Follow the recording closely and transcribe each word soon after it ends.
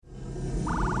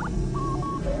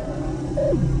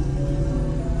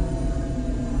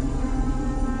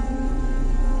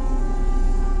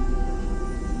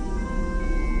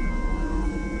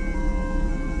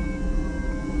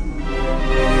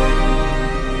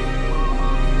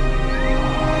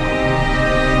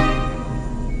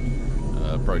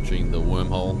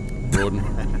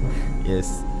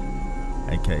Yes.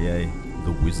 AKA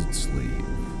the Wizard Sleeve.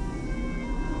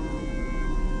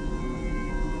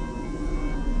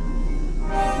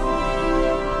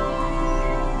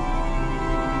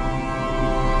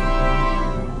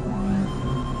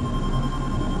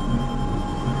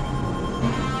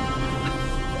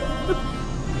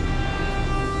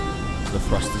 The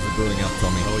thrusters are building up,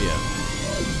 Tommy. Oh, yeah.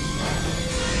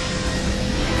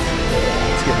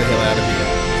 Let's get the hell out of here.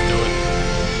 Let's do it.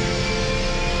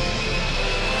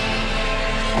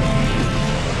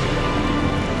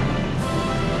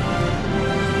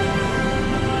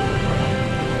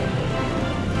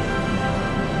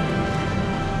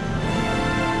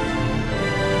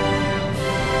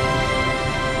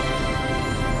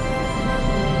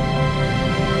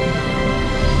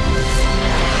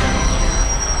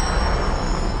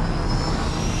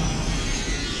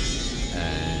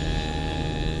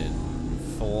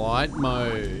 Flight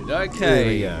mode. There we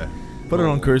Okay. go. Put it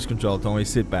on cruise control, Tommy.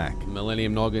 Sit back.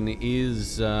 Millennium Noggin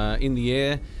is in the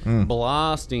air,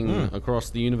 blasting across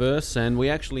the universe, and we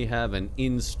actually have an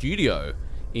in-studio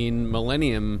in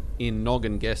Millennium in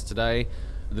Noggin guest today.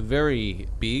 The very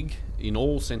big, in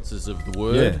all senses of the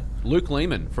word, Yeah. Luke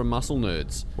Lehman from Muscle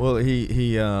Nerds. Well, he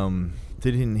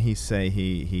didn't he say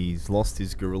he's lost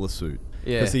his gorilla suit?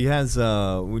 Yeah. Because he has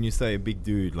when you say a big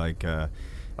dude, like I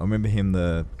remember him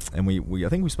and we I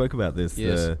think we spoke about this.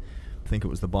 Yes. I think it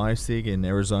was the Biosig in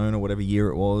Arizona, whatever year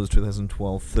it was,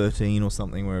 2012, 13 or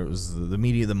something, where it was the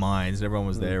meeting of the minds. Everyone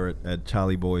was there at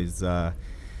Charlie Boy's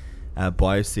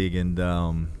Biosig, and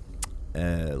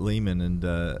Lehman and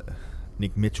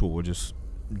Nick Mitchell were just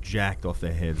jacked off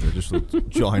their heads. They just looked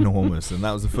ginormous, and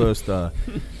that was the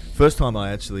first time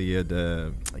I actually had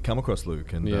come across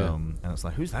Luke, and I was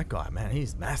like, who's that guy? Man,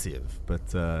 he's massive.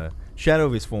 But shadow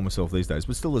of his former self these days,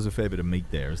 but still there's a fair bit of meat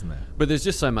there, isn't there? But there's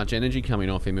just so much energy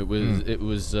coming off him. It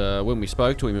was when we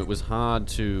spoke to him, it was hard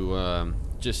to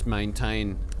just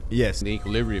maintain Yes. the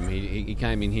equilibrium. He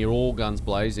came in here all guns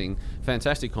blazing.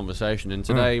 Fantastic conversation. And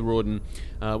today, Rawdon,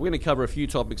 we're going to cover a few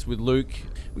topics with Luke.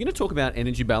 We're going to talk about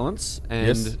energy balance.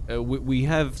 And Yes. we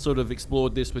have sort of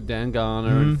explored this with Dan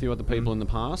Garner and a few other people in the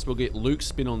past. We'll get Luke's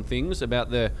spin on things about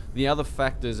the other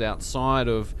factors outside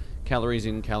of calories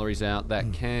in, calories out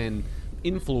that can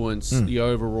influence the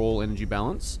overall energy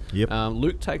balance. Yep.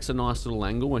 Luke takes a nice little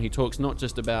angle when he talks not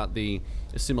just about the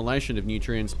assimilation of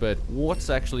nutrients, but what's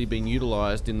actually been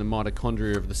utilized in the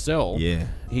mitochondria of the cell. Yeah.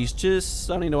 He's just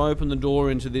starting to open the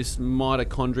door into this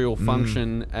mitochondrial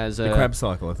function as The crab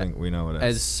cycle, I think we know it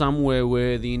as somewhere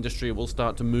where the industry will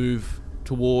start to move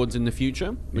towards in the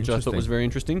future, which I thought was very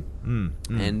interesting.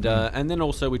 And then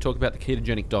also we talk about the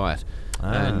ketogenic diet,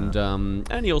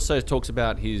 and he also talks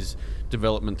about his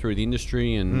development through the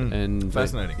industry and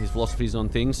Fascinating. his philosophies on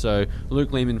things. So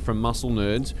Luke Lehman from Muscle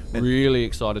Nerds, really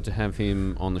excited to have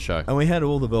him on the show. And we had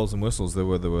all the bells and whistles. There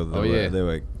were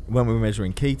when we were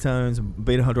measuring ketones,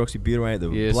 beta hydroxybutyrate, there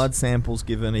were blood samples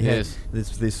given. He had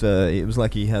this it was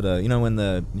like he had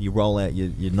when you roll out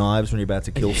your knives when you're about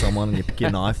to kill someone and you pick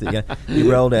your knife, he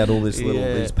rolled out all these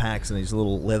these packs and these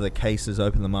little leather cases,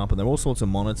 opened them up, and there were all sorts of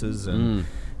monitors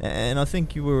and I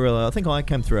think you were. I think I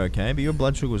came through okay, but your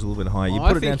blood sugar was a little bit high. You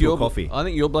put it down to a coffee. I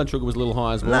think your blood sugar was a little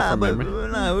high as well. From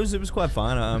memory. No, it was quite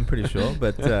fine. I'm pretty sure.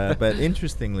 But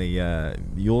interestingly,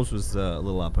 yours was a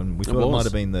little up, and we thought it might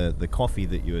have been the coffee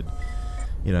that you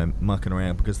had, mucking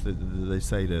around, because they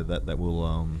say that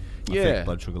will affect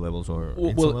blood sugar levels or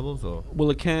insulin levels, or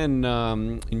it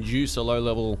can induce a low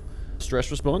level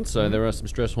stress response. So there are some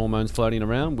stress hormones floating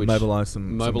around which mobilize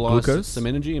some glucose, some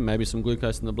energy, and maybe some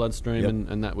glucose in the bloodstream,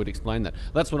 and that would explain that.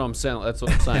 That's what I'm saying. That's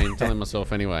what I'm saying. Telling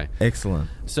myself anyway. Excellent.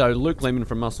 So Luke Lehman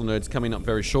from Muscle Nerds coming up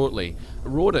very shortly.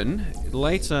 Rawdon,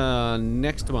 later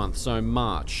next month, so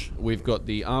March, we've got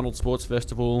the Arnold Sports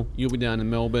Festival. You'll be down in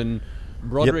Melbourne.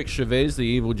 Broderick Chavez, the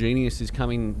evil genius, is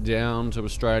coming down to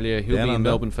Australia. He'll be in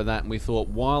Melbourne for that, and we thought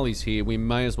while he's here, we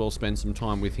may as well spend some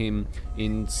time with him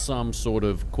in some sort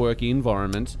of quirky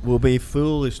environment. We'll be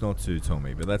foolish not to,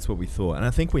 Tommy, but that's what we thought. And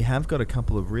I think we have got a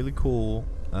couple of really cool,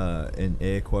 in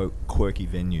air quote, quirky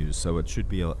venues, so it should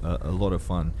be a lot of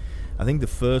fun. I think the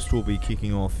first will be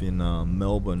kicking off in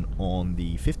Melbourne on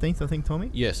the 15th, I think, Tommy?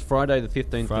 Yes, Friday the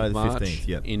 15th of March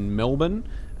in Melbourne.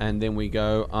 And then we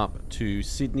go up to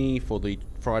Sydney for the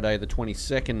Friday the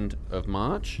 22nd of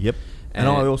March. Yep. And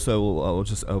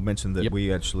I'll mention that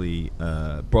we actually,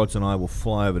 Brods and I will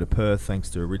fly over to Perth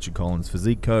thanks to Richard Collins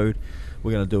Physique Code.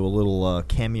 We're going to do a little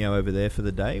cameo over there for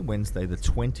the day, Wednesday the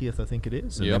 20th, I think it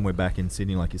is. And then we're back in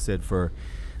Sydney, like you said, for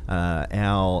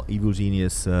our Evil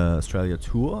Genius Australia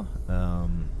tour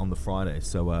on the Friday.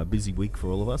 So busy week for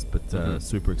all of us, but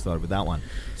super excited with that one.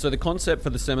 So the concept for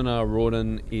the seminar,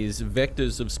 Rawdon, is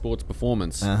vectors of sports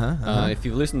performance. If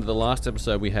you've listened to the last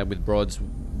episode we had with Brods,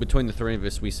 between the three of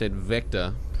us, we said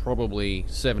vector probably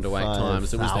 7 to 8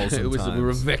 times. It was we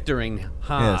were vectoring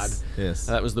hard. Yes.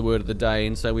 That was the word of the day.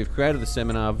 And so we've created the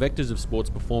seminar, Vectors of Sports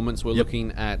Performance. We're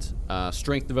looking at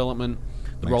strength development,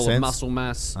 the role of muscle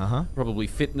mass, probably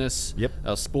fitness,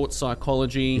 sports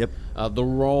psychology, the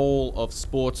role of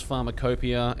sports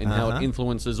pharmacopoeia and how it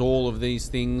influences all of these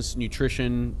things,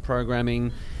 nutrition,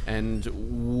 programming, and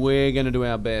we're going to do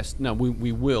our best. No,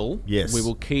 we will. Yes. We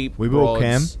will keep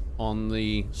Cam. On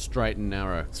the straight and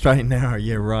narrow. Straight and narrow,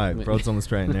 yeah, right. Brods on the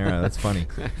straight and narrow. That's funny.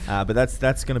 But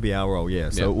that's going to be our role, yeah.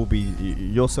 So it will be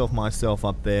yourself, myself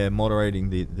up there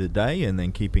moderating the day and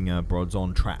then keeping Brods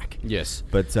on track. Yes.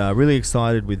 But really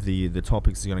excited with the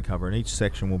topics he's going to cover. And each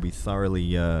section will be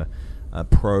thoroughly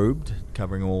probed,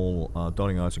 covering all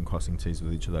dotting I's and crossing T's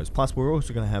with each of those. Plus, we're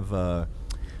also going to have...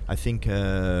 I think,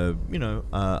 other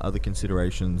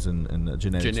considerations and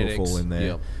genetics will fall in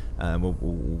there.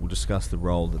 We'll discuss the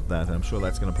role that I'm sure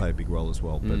that's going to play a big role as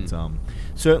well. But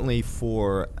certainly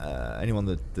for anyone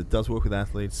that does work with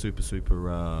athletes,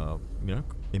 super,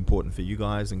 important for you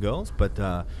guys and girls. But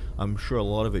I'm sure a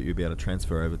lot of it you'll be able to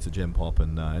transfer over to Gen Pop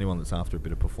and anyone that's after a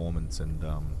bit of performance and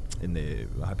in their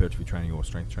hypertrophy training or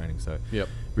strength training. So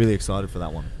really excited for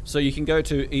that one. So you can go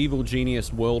to Evil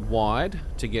Genius Worldwide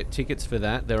to get tickets for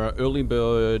that. There are early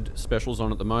bird specials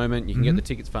on at the moment. You can get the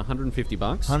tickets for $150.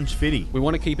 $150. We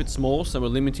want to keep it small, so we're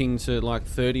limiting to like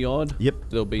 30 odd. Yep.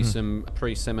 There'll be some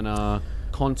pre-seminar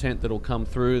content that'll come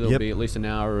through. There'll be at least an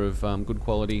hour of good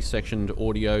quality sectioned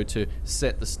audio to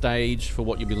set the stage for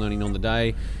what you'll be learning on the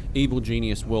day.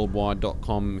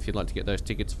 EvilGeniusWorldwide.com if you'd like to get those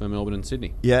tickets for Melbourne and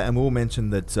Sydney. Yeah, and we'll mention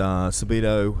that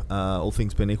Subito, all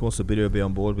things being equal, Subito will be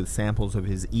on board with samples of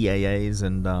his EAAs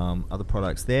and other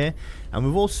products there. And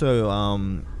we've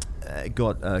also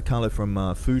got Carlo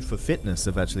from Food for Fitness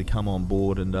have actually come on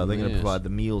board, and they're going to provide the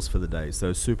meals for the day.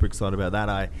 So super excited about that.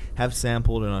 I have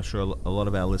sampled, and I'm sure a lot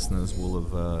of our listeners will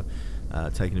have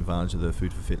taken advantage of the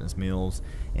Food for Fitness meals.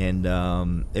 And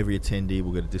every attendee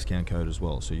will get a discount code as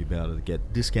well, so you'll be able to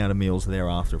get discounted meals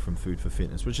thereafter from Food for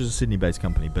Fitness, which is a Sydney-based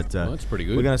company. But that's pretty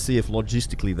good. We're going to see if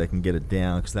logistically they can get it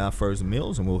down, because they are frozen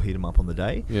meals, and we'll heat them up on the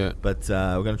day. Yeah. But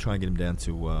we're going to try and get them down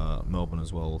to Melbourne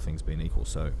as well, all things being equal.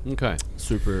 So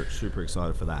super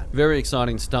excited for that. Very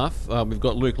exciting stuff. We've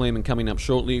got Luke Lehman coming up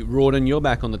shortly. Rawdon, you're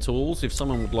back on the tools. If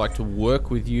someone would like to work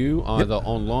with you, either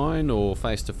online or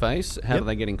face-to-face, how do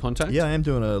they get in contact? Yeah, I am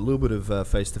doing a little bit of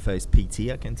face-to-face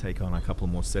PT. I can take on a couple of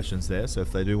more sessions there, so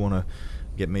if they do want to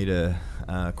get me to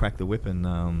crack the whip and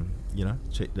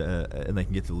check and they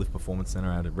can get to the Lift Performance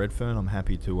Centre out at Redfern, I'm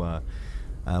happy to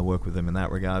work with them in that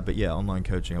regard. But yeah, online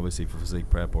coaching obviously for physique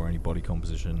prep or any body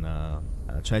composition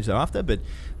change thereafter, but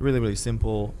really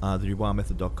simple.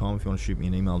 TheDuboisMethod.com if you want to shoot me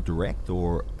an email direct,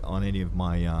 or on any of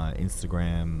my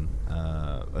Instagram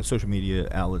social media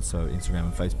outlets, so Instagram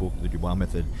and Facebook, The Dubois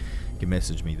Method. You can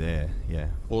message me there. Yeah.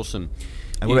 Awesome.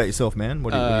 And what about yourself, man?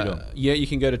 What are you doing? Yeah, you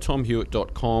can go to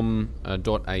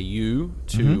tomhewitt.com.au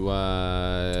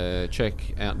to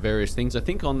check out various things. I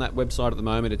think on that website at the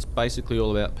moment, it's basically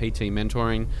all about PT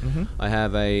mentoring. I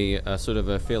have a sort of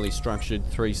a fairly structured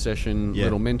 3-session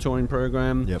little mentoring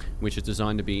program, which is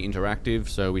designed to be interactive.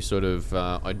 So we sort of,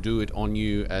 I do it on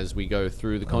you as we go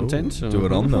through the content. Do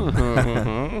it on them.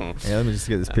 Yeah, let me just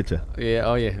get this picture.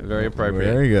 Very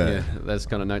appropriate. Very good. Yeah, that's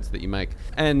kind of notes that you make.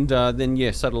 And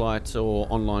then, satellite or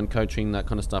online coaching, that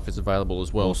kind of stuff is available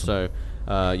as well. Awesome. So,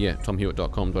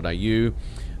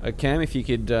 tomhewitt.com.au. Cam, if you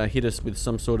could hit us with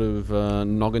some sort of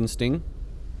noggin sting.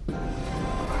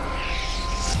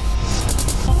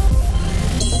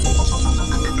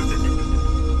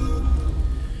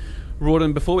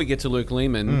 Rawdon, before we get to Luke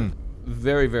Lehman,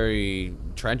 very, very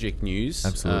tragic news.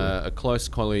 Absolutely. A close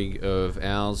colleague of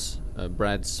ours,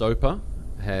 Brad Soper,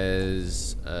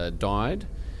 has died.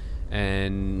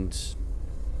 And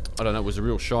I don't know, it was a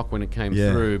real shock when it came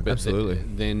through. But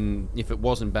then if it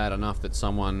wasn't bad enough that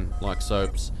someone like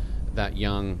Soaps that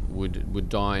young would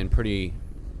die in pretty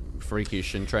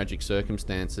freakish and tragic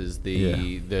circumstances,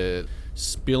 the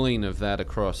spilling of that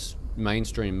across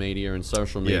mainstream media and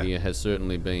social media has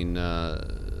certainly been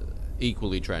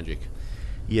equally tragic.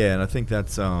 Yeah, and I think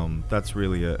that's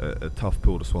really a tough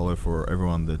pill to swallow for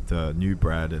everyone that knew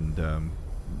Brad. And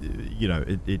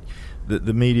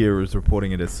the media is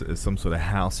reporting it as some sort of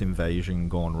house invasion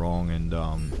gone wrong, and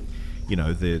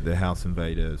the house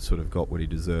invader sort of got what he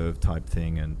deserved type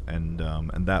thing, and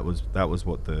that was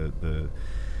what the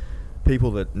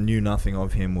people that knew nothing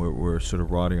of him were sort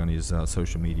of writing on his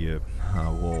social media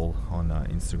wall on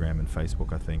Instagram and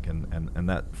Facebook, I think, and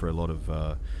that for a lot of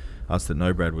us that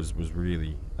know Brad was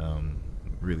really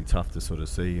really tough to sort of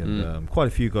see, and quite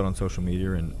a few got on social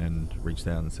media and reached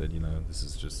out and said, this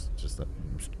is just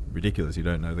ridiculous. You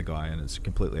don't know the guy, and it's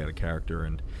completely out of character,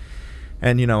 and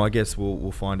I guess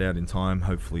we'll find out in time,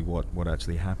 hopefully, what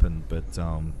actually happened. But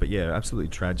yeah, absolutely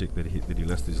tragic that he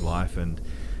lost his life, and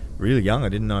really young. I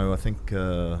didn't know. I think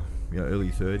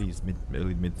early 30s,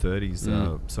 early mid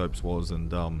 30s. Soaps was,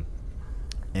 and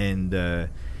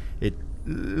it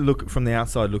look from the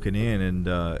outside looking in, and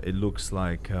it looks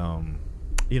like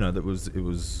that it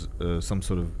was some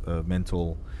sort of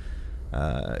mental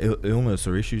illness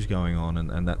or issues going on,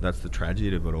 and that's the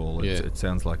tragedy of it all. It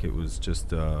sounds like it was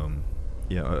just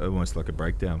almost like a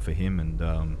breakdown for him, and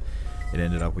it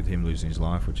ended up with him losing his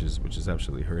life, which is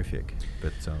absolutely horrific.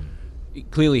 But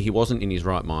clearly he wasn't in his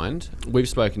right mind. We've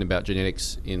spoken about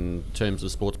genetics in terms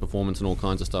of sports performance and all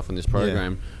kinds of stuff in this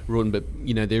program, Rawdon, but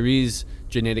there is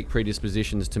genetic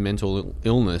predispositions to mental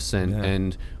illness,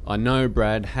 and I know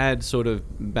Brad had sort of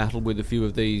battled with a few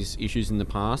of these issues in the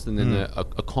past, and then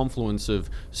a confluence of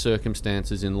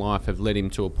circumstances in life have led him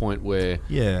to a point where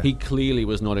he clearly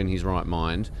was not in his right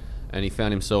mind, and he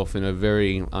found himself in a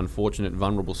very unfortunate,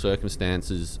 vulnerable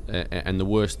circumstances, and the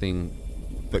worst thing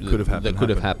that could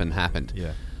have happened.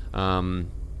 Yeah.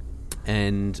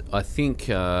 And I think,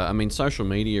 social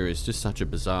media is just such a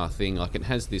bizarre thing. Like, it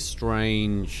has this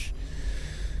strange,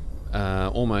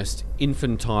 almost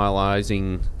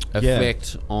infantilizing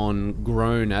effect on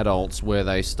grown adults, where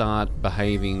they start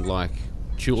behaving like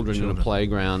children in a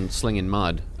playground slinging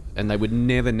mud. And they would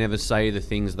never say the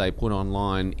things they put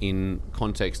online in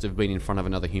context of being in front of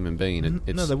another human being.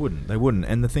 No, they wouldn't.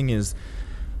 And the thing is,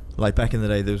 like back in the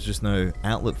day, there was just no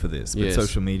outlet for this. But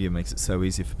social media makes it so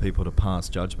easy for people to pass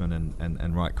judgment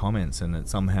and write comments, and it's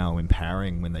somehow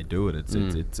empowering when they do it.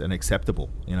 It's unacceptable.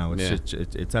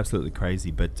 It's absolutely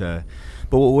crazy. But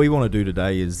what we want to do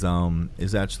today is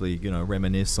actually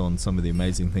reminisce on some of the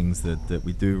amazing things that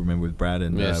we do remember with Brad,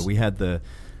 and we had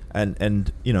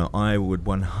and I would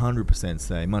 100%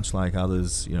 say, much like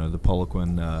others, the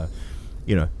Poliquin,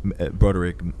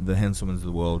 Broderick, the Henselmans of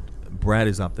the world, Brad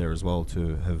is up there as well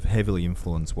to have heavily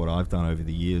influenced what I've done over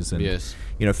the years. And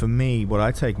for me, what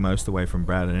I take most away from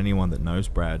Brad, and anyone that knows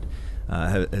Brad,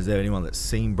 has anyone that's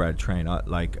seen Brad train,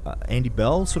 Andy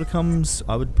Bell sort of comes,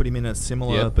 I would put him in a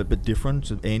similar but different.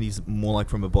 Andy's more like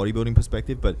from a bodybuilding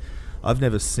perspective, but I've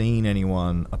never seen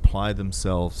anyone apply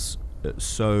themselves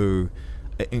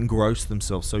engross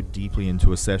themselves so deeply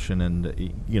into a session, and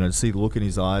to see the look in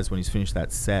his eyes when he's finished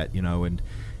that set,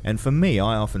 and for me,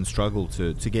 I often struggle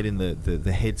to get in the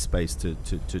headspace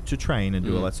to train and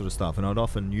do all that sort of stuff, and I'd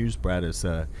often use Brad as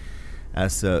a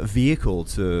vehicle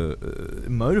to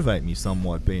motivate me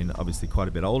somewhat, being obviously quite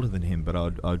a bit older than him, but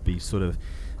I'd be sort of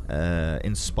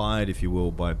inspired, if you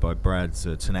will, by Brad's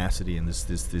tenacity and this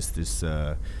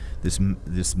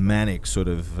manic sort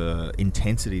of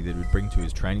intensity that it would bring to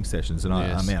his training sessions, and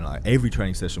every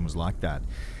training session was like that,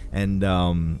 and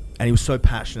he was so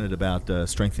passionate about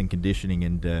strength and conditioning,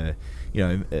 and I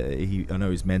know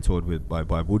he's mentored by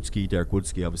Woodsky, Derek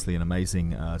Woodsky, obviously an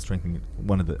amazing arguably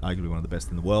one of the best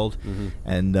in the world,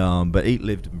 and but he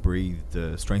lived and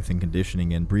breathed strength and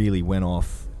conditioning, and really went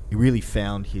off. He really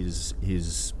found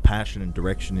his passion and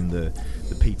direction in the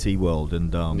PT world,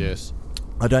 and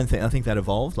I think that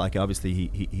evolved. Like, obviously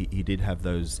he did have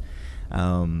those.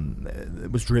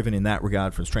 It was driven in that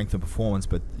regard for strength and performance,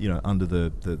 but under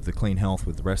the clean health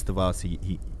with the rest of us,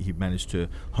 he managed to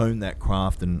hone that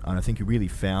craft, and I think he really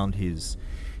found his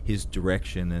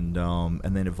direction, and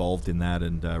then evolved in that,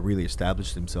 and really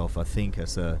established himself, I think,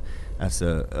 as a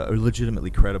legitimately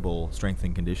credible strength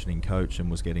and conditioning coach, and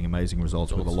was getting amazing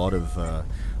results with a lot of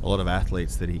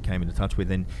athletes that he came into touch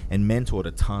with, and mentored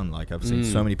a ton. Like, I've seen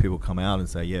so many people come out and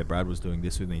say, yeah, Brad was doing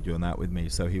this with me, doing that with me.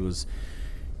 So he was,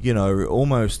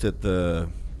 almost at the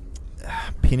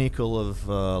pinnacle of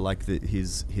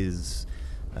his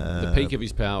the peak of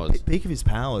his powers. Peak of his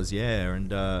powers, yeah,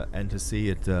 and to see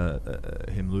it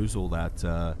him lose all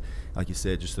that, like you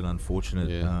said, just an unfortunate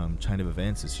chain of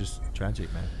events. It's just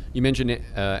tragic, man. You mentioned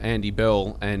Andy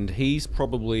Bell, and he's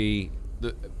probably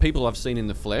the people I've seen in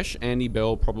the flesh. Andy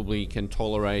Bell probably can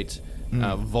tolerate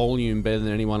volume better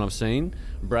than anyone I've seen.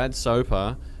 Brad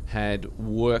Soper had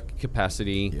work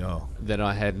capacity that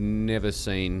I had never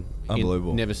seen.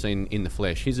 Unbelievable. Never seen in the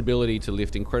flesh. His ability to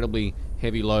lift incredibly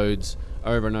heavy loads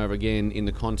over and over again in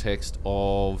the context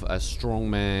of a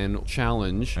strongman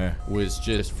challenge was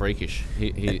just freakish.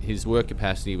 His work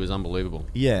capacity was unbelievable.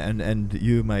 Yeah, and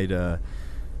you made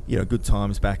good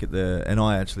times back at and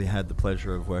I actually had the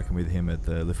pleasure of working with him at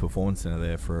the Lift Performance Center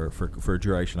there for a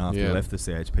duration after he left the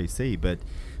CHPC.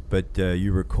 But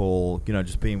you recall,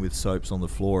 just being with Soaps on the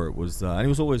floor. It was, and he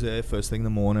was always there first thing in the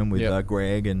morning with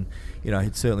Greg, and he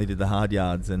certainly did the hard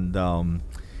yards, and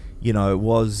it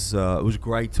was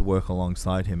great to work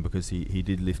alongside him because he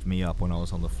did lift me up when I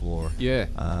was on the floor. Yeah.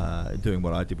 Doing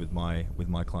what I did with my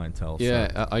clientele.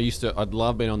 Yeah, so. I'd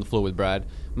love being on the floor with Brad.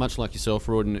 Much like yourself,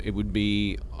 Rawdon,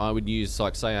 I would use,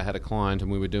 like, say I had a client and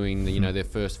we were doing, their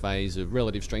first phase of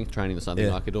relative strength training or something.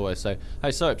 I could always say,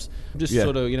 hey, Soaps, just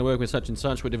sort of, working with such and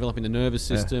such, we're developing the nervous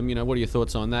system, what are your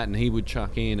thoughts on that? And he would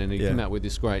chuck in and he'd come out with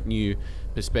this great new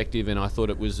perspective, and I thought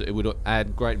it would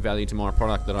add great value to my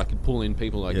product that I could pull in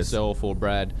people like yourself or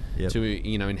Brad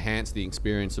to, enhance the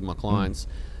experience of my clients.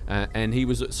 And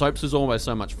Soaps was always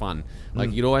so much fun.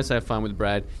 Like, you'd always have fun with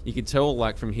Brad. You could tell,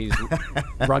 like, from his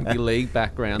rugby league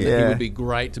background that he would be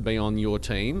great to be on your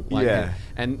team. Like,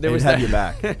 and there was that, your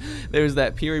back. There was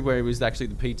that period where he was actually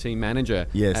the PT manager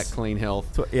at Clean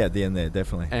Health. At the end there,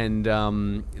 definitely. And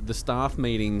the staff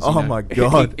meetings. My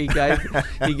God.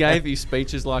 he gave his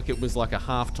speeches like it was like a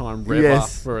halftime rev up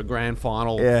for a grand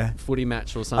final footy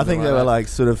match or something. I think like they were that. like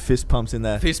sort of fist pumps in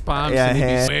there. Fist pumps, and he'd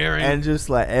be swearing. And just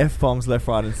like F bombs left,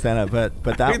 right, and center.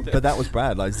 But that was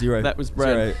Brad. Like zero. That was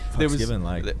Brad.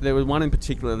 There was one in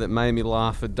particular that made me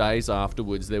laugh for days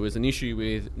afterwards. There was an issue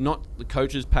with not the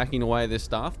coaches packing away their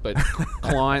stuff, but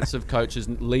clients of coaches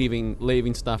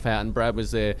leaving stuff out. And Brad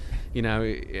was there,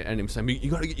 and him saying, "You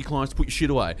got to get your clients to put your shit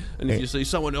away. And if you see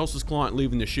someone else's client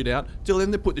leaving the shit out, tell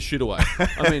them to put the shit away."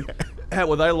 I mean, how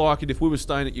would they like it if we were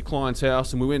staying at your client's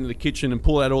house and we went into the kitchen and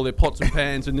pulled out all their pots and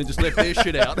pans and then just left their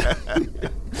shit out?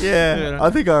 I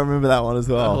think I remember that one as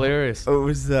well. Hilarious. It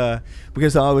was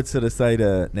because I would sort of say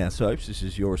to Soaps, this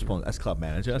is your responsibility as club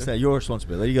manager. I say your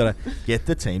responsibility. You got to get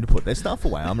the team to put their stuff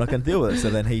away. I'm not going to deal with it. So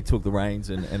then he took the reins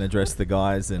and addressed the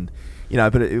guys, and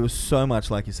but it was so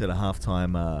much like you said, a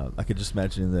halftime. I could just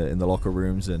imagine in the locker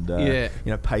rooms and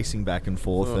pacing back and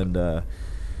forth and.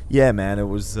 Yeah, man, it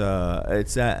was.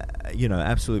 It's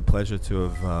absolute pleasure to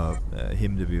have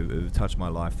him to touch my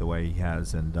life the way he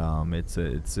has, and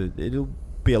it'll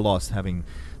be a loss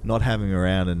not having him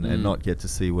around and not get to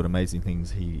see what amazing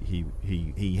things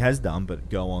he has done, but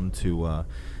go on to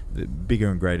the bigger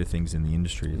and greater things in the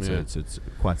industry. It's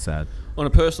quite sad. On a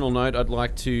personal note, I'd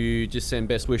like to just send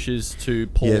best wishes to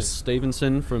Paul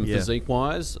Stevenson from Physique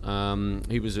Wise.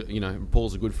 He was,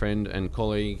 Paul's a good friend and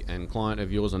colleague and client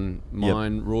of yours and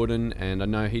mine, Rawdon, and I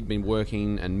know he'd been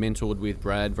working and mentored with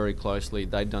Brad very closely.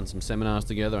 They'd done some seminars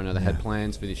together. I know they had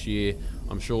plans for this year.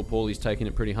 I'm sure Paulie's taking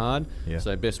it pretty hard. Yeah.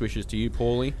 So best wishes to you,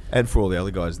 Paulie. And for all the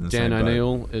other guys in the same boat. Dan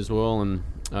O'Neill as well, and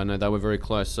I know they were very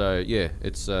close. So,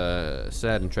 it's a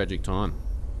sad and tragic time.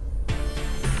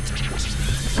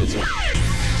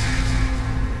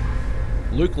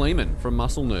 Luke Lehman from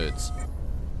Muscle Nerds.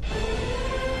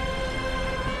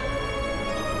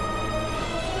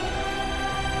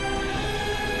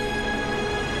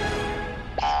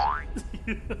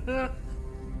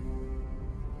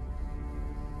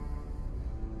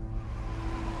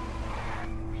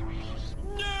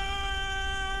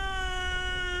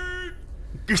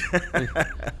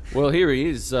 Well, here he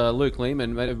is, Luke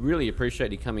Lehman. I really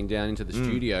appreciate you coming down into the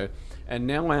studio. And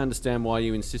now I understand why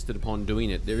you insisted upon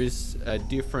doing it. There is a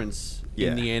difference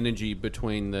in the energy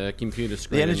between the computer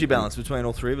screen. The energy balance between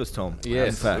all three of us, Tom.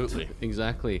 Yes, in fact.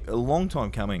 Exactly. A long time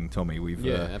coming, Tommy.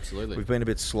 Absolutely. We've been a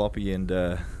bit sloppy, and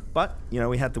but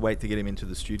we had to wait to get him into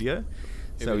the studio.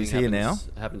 So he's here now.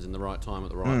 Happens in the right time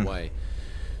at the right way.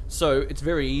 So it's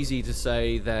very easy to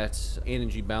say that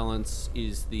energy balance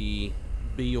is the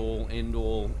be-all,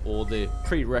 end-all, or the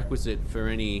prerequisite for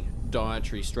any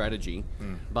dietary strategy.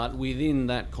 But within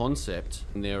that concept,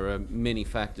 there are many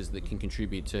factors that can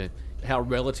contribute to how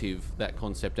relative that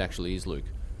concept actually is, Luke.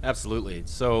 Absolutely.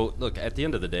 So, look, at the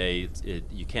end of the day,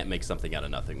 you can't make something out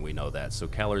of nothing. We know that. So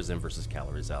calories in versus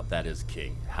calories out, that is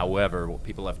king. However, what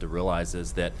people have to realize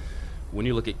is that when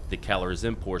you look at the calories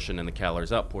in portion and the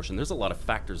calories out portion, there's a lot of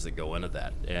factors that go into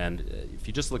that. And if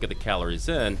you just look at the calories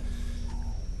in,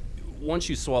 once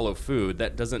you swallow food,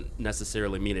 that doesn't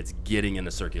necessarily mean it's getting into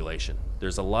circulation.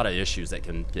 There's a lot of issues that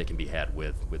can be had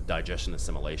with digestion,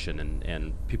 assimilation,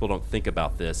 and people don't think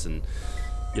about this. And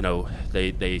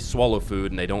they swallow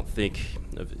food and they don't think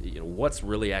of what's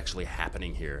really actually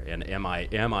happening here, and am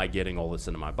I getting all this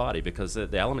into my body? Because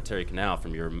the alimentary canal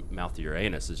from your mouth to your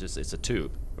anus it's a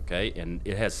tube, okay, and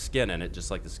it has skin in it, just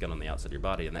like the skin on the outside of your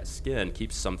body, and that skin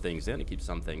keeps some things in, it keeps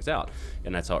some things out,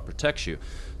 and that's how it protects you.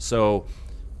 So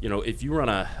if you run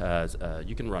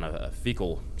you can run a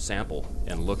fecal sample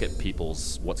and look at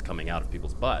what's coming out of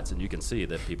people's butts, and you can see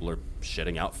that people are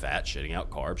shitting out fat, shitting out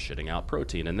carbs, shitting out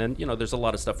protein. And then, there's a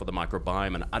lot of stuff with the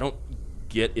microbiome, and I don't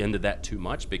get into that too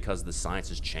much because the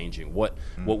science is changing. What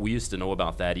we used to know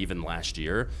about that even last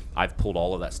year, I've pulled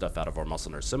all of that stuff out of our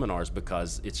Muscle Nerd seminars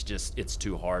because it's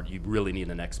too hard. You really need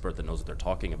an expert that knows what they're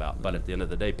talking about. But at the end of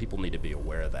the day, people need to be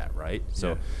aware of that, right?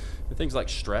 So things like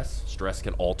stress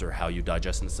can alter how you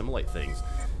digest and assimilate things.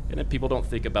 And if people don't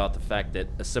think about the fact that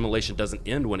assimilation doesn't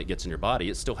end when it gets in your body,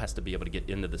 it still has to be able to get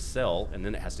into the cell, and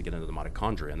then it has to get into the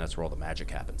mitochondria, and that's where all the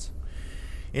magic happens.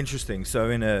 Interesting. So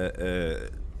in a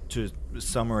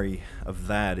summary of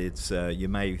that, it's you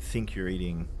may think you're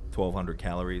eating 1,200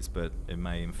 calories, but it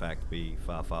may in fact be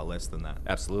far, far less than that.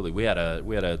 Absolutely. We had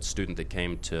a student that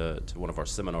came to one of our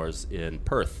seminars in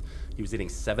Perth. He was eating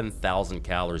 7,000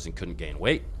 calories and couldn't gain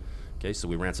weight. Okay, so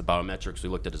we ran some biometrics. We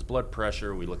looked at his blood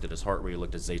pressure. We looked at his heart rate. We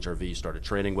looked at his HRV. He started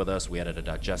training with us. We added a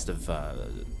digestive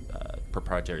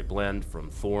proprietary blend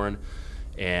from Thorne,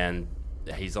 and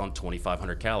he's on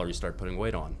 2,500 calories, started putting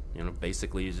weight on.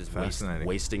 Basically he's just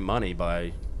wasting money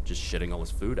by just shitting all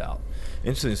his food out.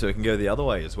 Interesting. So it can go the other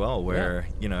way as well, where,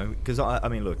 because I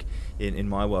mean, look, in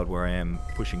my world where I am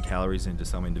pushing calories into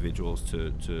some individuals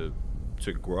to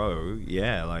grow,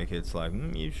 it's like,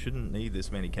 you shouldn't need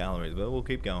this many calories, but we'll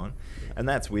keep going. And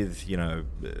that's with,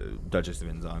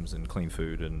 digestive enzymes and clean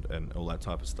food and all that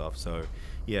type of stuff. So,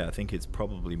 I think it's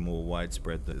probably more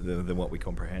widespread than what we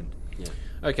comprehend. Yeah.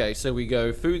 Okay, so we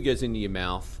go, food goes into your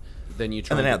mouth, then you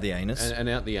try and then out the anus. And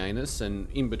out the anus, and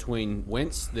in between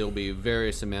whence there'll be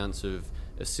various amounts of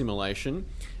assimilation.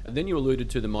 And then you alluded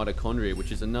to the mitochondria,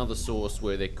 which is another source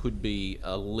where there could be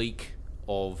a leak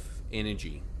of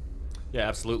energy. Yeah,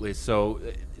 absolutely. So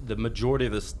the majority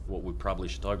of this, what we probably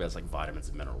should talk about is like vitamins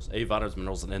and minerals. Vitamins,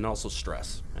 minerals, and then also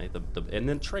stress, right? And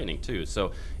then training too.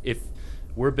 So if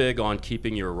we're big on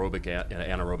keeping your aerobic and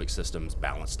anaerobic systems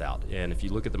balanced out. And if you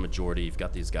look at the majority, you've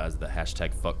got these guys, the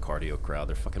hashtag fuck cardio crowd,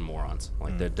 they're fucking morons.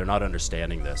 Like they're not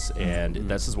understanding this. And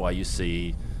this is why you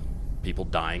see people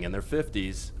dying in their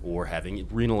 50s or having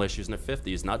renal issues in their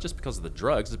 50s, not just because of the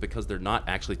drugs, it's because they're not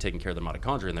actually taking care of their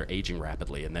mitochondria and they're aging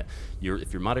rapidly. And that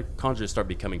if your mitochondria start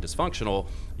becoming dysfunctional,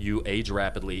 you age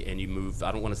rapidly and you move,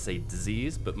 I don't want to say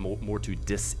disease, but more to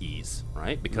dis-ease,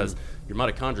 right? Because your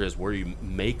mitochondria is where you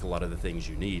make a lot of the things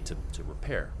you need to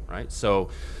repair, right?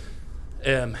 So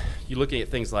you're looking at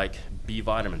things like B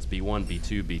vitamins, B1,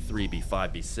 B2, B3,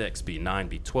 B5, B6,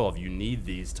 B9, B12. You need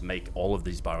these to make all of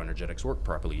these bioenergetics work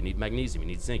properly. You need magnesium, you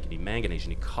need zinc, you need manganese, you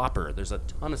need copper. There's a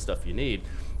ton of stuff you need.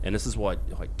 And this is what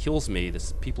kills me.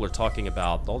 People are talking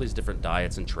about all these different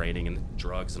diets and training and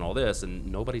drugs and all this,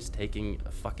 and nobody's taking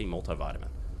a fucking multivitamin.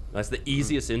 That's the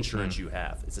easiest insurance you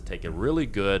have, is to take a really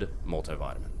good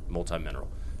multivitamin, multimineral,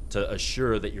 to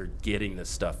assure that you're getting this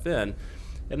stuff in.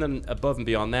 And then above and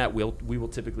beyond that, we will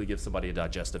typically give somebody a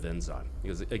digestive enzyme.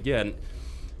 Because again,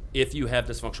 if you have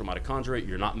dysfunctional mitochondria,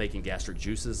 you're not making gastric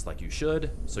juices like you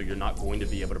should, so you're not going to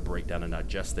be able to break down and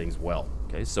digest things well.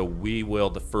 Okay, so we will,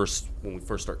 when we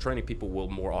first start training people, we'll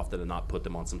more often than not put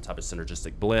them on some type of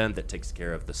synergistic blend that takes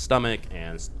care of the stomach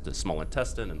and the small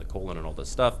intestine and the colon and all this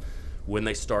stuff. When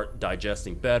they start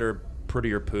digesting better,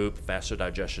 prettier poop, faster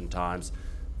digestion times,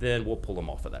 then we'll pull them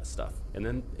off of that stuff. And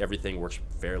then everything works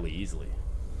fairly easily.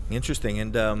 Interesting.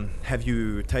 And have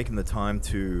you taken the time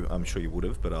to, I'm sure you would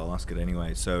have, but I'll ask it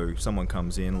anyway. So someone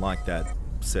comes in like that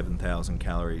 7,000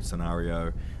 calorie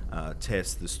scenario,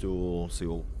 test the stool, see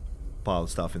all pile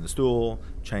of stuff in the stool,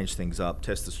 change things up,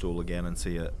 test the stool again and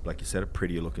see, like you said, a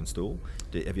prettier looking stool.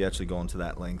 Have you actually gone to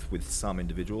that length with some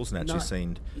individuals and actually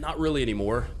seen? Not really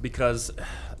anymore, because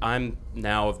I'm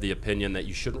now of the opinion that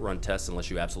you shouldn't run tests unless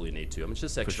you absolutely need to. I mean, it's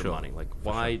just extra money. Like,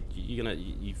 why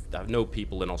I know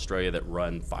people in Australia that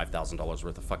run $5,000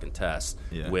 worth of fucking tests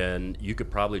when you could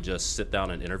probably just sit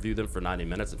down and interview them for 90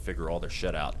 minutes and figure all their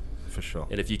shit out. For sure.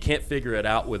 And if you can't figure it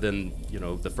out within,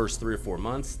 the first 3 or 4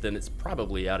 months, then it's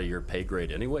probably out of your pay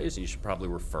grade anyways, and you should probably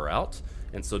refer out.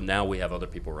 And so now we have other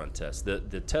people run tests. The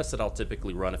tests that I'll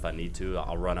typically run if I need to,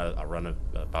 I'll run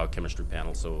a biochemistry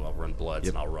panel, so I'll run bloods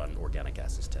and I'll run organic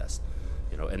acids tests.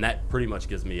 And that pretty much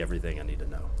gives me everything I need to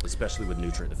know, especially with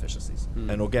nutrient deficiencies.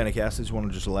 And organic acids, you want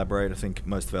to just elaborate? I think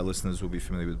most of our listeners will be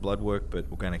familiar with blood work, but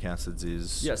organic acids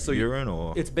is urine,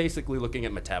 or it's basically looking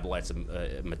at metabolites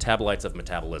of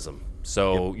metabolism.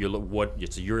 So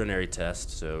it's a urinary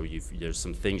test. So there's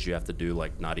some things you have to do,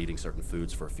 like not eating certain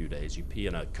foods for a few days. You pee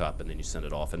in a cup and then you send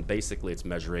it off, and basically it's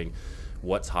measuring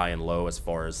what's high and low as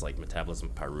far as like metabolism,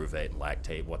 pyruvate and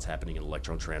lactate, what's happening in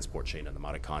electron transport chain in the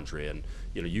mitochondria. And,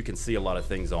 you can see a lot of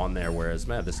things on there, whereas,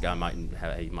 man, this guy might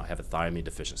have a thiamine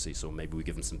deficiency, so maybe we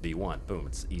give him some B1. Boom,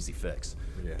 it's easy fix.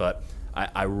 Yeah. But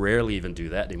I rarely even do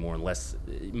that anymore unless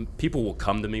people will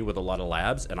come to me with a lot of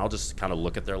labs, and I'll just kind of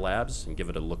look at their labs and give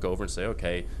it a look over and say,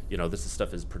 okay, this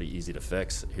stuff is pretty easy to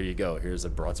fix. Here you go. Here's a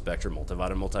broad spectrum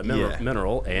multivitamin,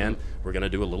 multi-mineral, and we're going to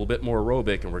do a little bit more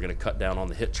aerobic, and we're going to cut down on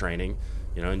the HIIT training.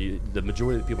 And the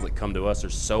majority of the people that come to us are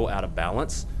so out of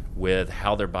balance with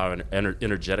how their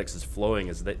bioenergetics is flowing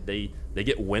is that they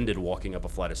get winded walking up a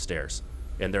flight of stairs,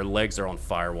 and their legs are on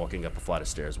fire walking up a flight of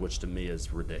stairs, which to me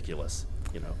is ridiculous.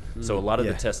 So a lot of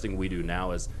the testing we do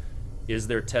now is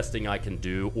there testing I can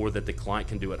do or that the client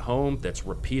can do at home that's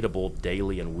repeatable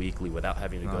daily and weekly without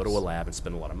having to go to a lab and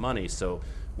spend a lot of money. So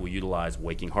we utilize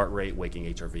waking heart rate,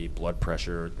 waking HRV, blood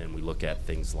pressure, then we look at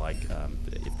things like,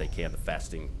 if they can, the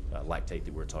fasting lactate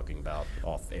that we were talking about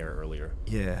off air earlier.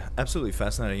 Yeah, absolutely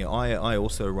fascinating. I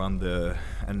also run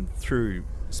and through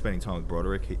spending time with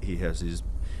Broderick, he has his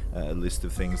list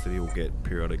of things that he will get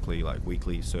periodically, like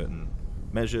weekly certain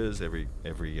measures, every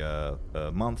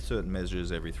month certain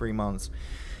measures, every 3 months,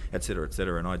 etc.,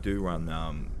 etc. And I do run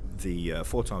the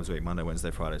 4 times a week, Monday,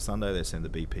 Wednesday, Friday, Sunday. They send the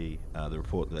BP, the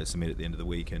report that they submit at the end of the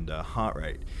week, and heart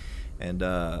rate. And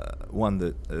one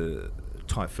that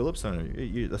Ty Phillips, I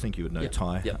think you would know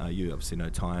Ty. Yep. You obviously know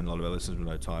Ty, and a lot of our listeners will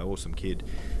know Ty. Awesome kid.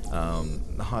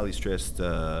 Highly stressed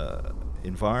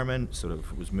environment, sort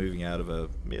of was moving out of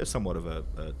somewhat of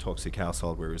a toxic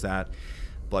household where he was at.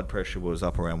 Blood pressure was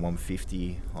up around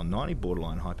 150 on 90,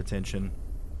 borderline hypertension.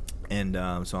 And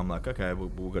so I'm like, okay,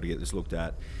 we've got to get this looked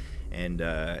at.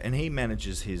 And he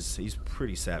manages he's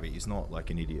pretty savvy. He's not like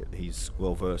an idiot. He's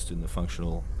well versed in the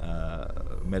functional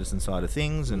medicine side of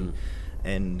things,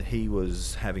 and he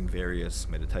was having various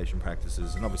meditation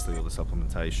practices and obviously all the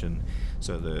supplementation,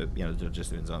 so the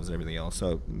digestive enzymes and everything else.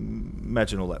 So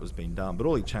imagine all that was being done, but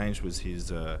all he changed was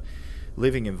his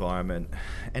living environment,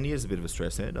 and he is a bit of a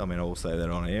stress head. I mean, I will say that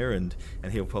on air, and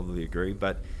he'll probably agree.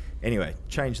 But anyway,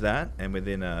 change that, and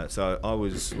within so I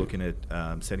was looking at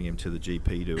sending him to the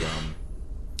GP to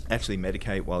actually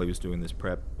medicate while he was doing this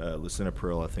prep,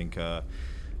 lisinopril, I think.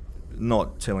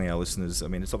 Not telling our listeners, I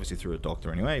mean, it's obviously through a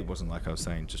doctor anyway. It wasn't like I was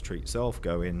saying just treat yourself,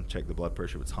 go in, check the blood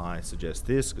pressure. If it's high, suggest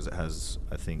this, because it has,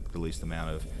 I think, the least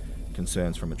amount of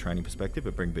concerns from a training perspective,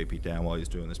 but bring BP down while he's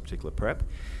doing this particular prep.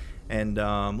 And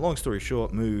long story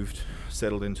short,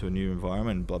 settled into a new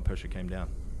environment, and blood pressure came down.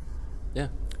 Yeah.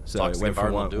 So toxic it went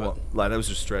from that was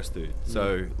just stress, dude.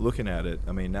 So looking at it,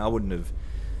 I mean, I wouldn't have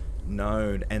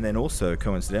known. And then also,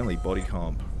 coincidentally, body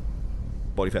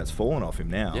fat's fallen off him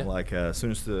now. Yeah. Like as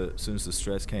soon as the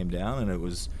stress came down,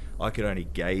 and I could only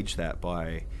gauge that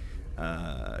by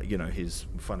his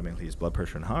blood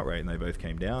pressure and heart rate, and they both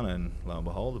came down, and lo and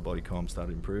behold, the body comp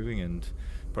started improving, and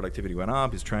productivity went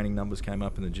up, his training numbers came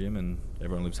up in the gym, and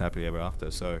everyone lives happily ever after.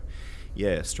 So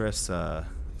yeah, stress,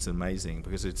 it's amazing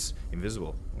because it's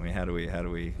invisible. I mean, how do we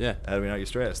know you're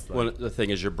stressed? Like, well, the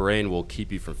thing is, your brain will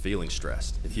keep you from feeling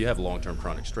stressed. If you have long-term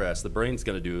chronic stress, the brain's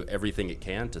going to do everything it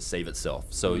can to save itself.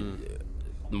 So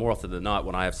more often than not,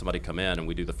 when I have somebody come in and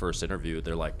we do the first interview,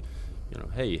 they're like,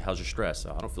 hey, how's your stress?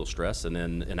 I don't feel stress. And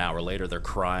then an hour later, they're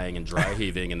crying and dry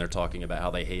heaving, and they're talking about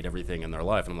how they hate everything in their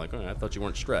life. And I'm like, I thought you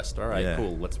weren't stressed. All right,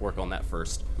 cool. Let's work on that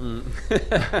first.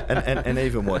 and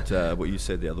even what you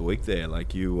said the other week there,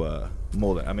 like you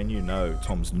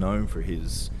Tom's known for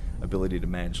his ability to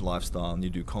manage lifestyle, and you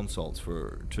do consults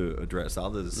to address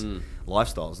others'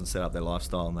 lifestyles and set up their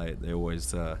lifestyle, and they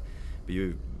always but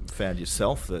you found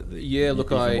yourself that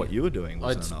what you were doing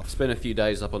wasn't enough. I'd spent a few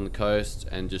days up on the coast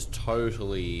and just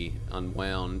totally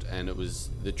unwound, and it was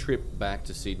the trip back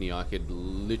to Sydney. I could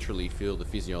literally feel the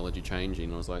physiology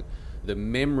changing. I was like, the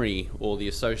memory or the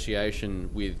association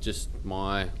with just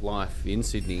my life in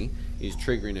Sydney is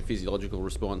triggering a physiological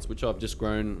response, which I've just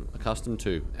grown accustomed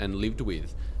to and lived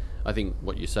with. I think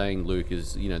what you're saying, Luke,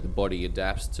 is the body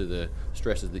adapts to the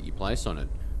stresses that you place on it.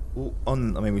 Well,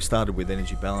 we started with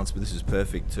energy balance, but this is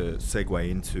perfect to segue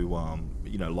into,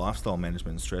 lifestyle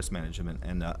management and stress management.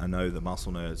 And I know the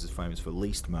Muscle Nerds is famous for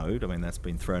least mode. I mean, that's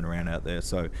been thrown around out there.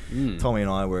 So Tommy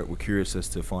and I were curious as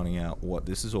to finding out what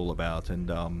this is all about. And,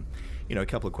 a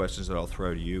couple of questions that I'll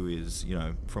throw to you is,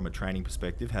 from a training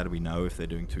perspective, how do we know if they're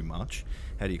doing too much?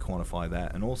 How do you quantify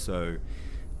that? And also,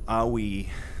 are we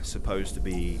supposed to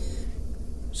be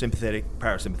sympathetic,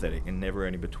 parasympathetic, and never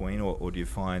any between, or do you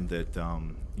find that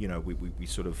we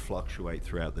sort of fluctuate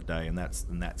throughout the day, and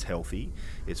that's healthy?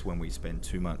 It's when we spend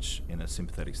too much in a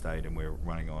sympathetic state and we're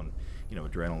running on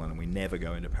adrenaline, and we never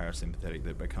go into parasympathetic,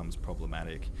 that becomes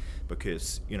problematic,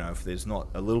 because if there's not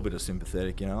a little bit of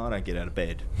sympathetic, I don't get out of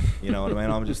bed. You know what I mean?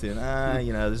 I'm just in,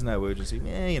 there's no urgency.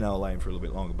 I'll lay in for a little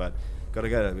bit longer, but got to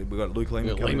go. We've got Luke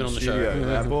Lehman coming in the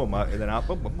studio. Boom, and then up,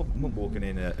 walking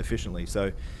in efficiently.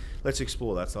 So let's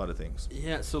explore that side of things.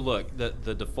 Yeah, so look, the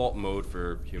default mode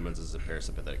for humans is a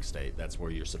parasympathetic state. That's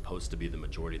where you're supposed to be the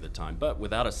majority of the time. But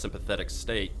without a sympathetic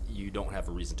state, you don't have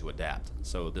a reason to adapt.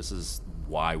 So this is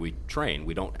why we train.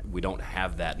 We don't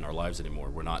have that in our lives anymore.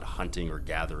 We're not hunting or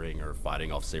gathering or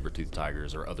fighting off saber-toothed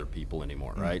tigers or other people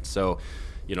anymore, right? So,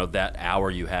 that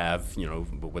hour you have,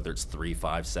 whether it's 3,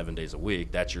 5, 7 days a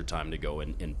week, that's your time to go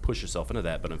and push yourself into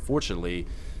that. But unfortunately,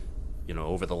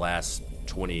 over the last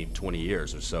 20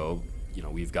 years or so,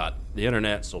 we've got the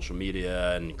internet, social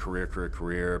media, and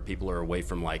career. People are away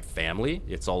from family.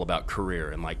 It's all about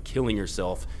career and killing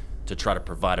yourself to try to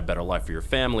provide a better life for your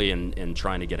family and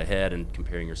trying to get ahead and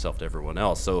comparing yourself to everyone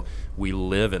else. So we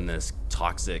live in this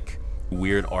toxic,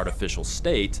 weird, artificial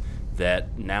state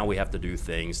that now we have to do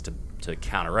things to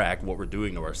counteract what we're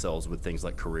doing to ourselves with things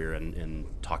like career and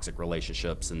toxic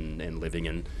relationships and living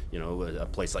in a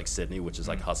place like Sydney, which is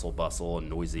hustle bustle and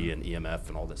noisy and EMF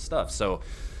and all this stuff. So,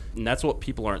 and that's what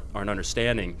people aren't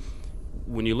understanding.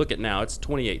 When you look at now, it's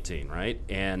 2018, right?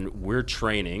 And we're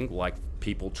training like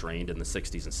people trained in the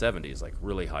 60s and 70s,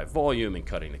 really high volume and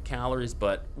cutting the calories,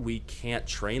 but we can't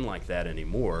train like that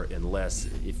anymore unless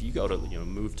if you go to,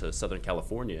 move to Southern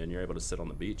California and you're able to sit on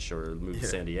the beach, or move to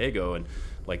San Diego and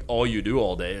all you do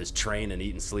all day is train and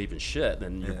eat and sleep and shit,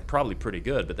 then you're probably pretty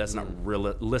good, but that's not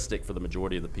realistic for the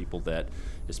majority of the people that,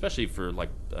 especially for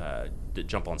that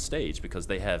jump on stage, because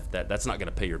they have that's not going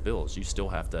to pay your bills. You still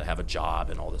have to have a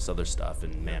job and all this other stuff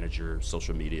and manage your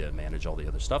social media, manage all the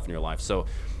other stuff in your life. So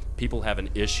people have an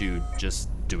issue just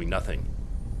doing nothing.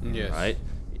 Yes. Right?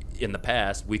 In the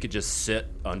past, we could just sit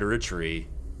under a tree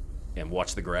and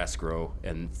watch the grass grow,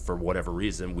 and for whatever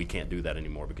reason, we can't do that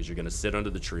anymore, because you're going to sit under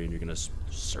the tree and you're going to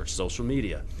search social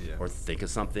media or think of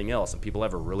something else, and people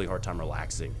have a really hard time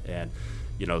relaxing. And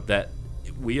that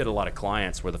we had a lot of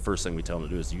clients where the first thing we tell them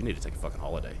to do is, you need to take a fucking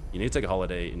holiday. You need to take a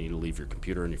holiday, and you need to leave your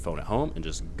computer and your phone at home and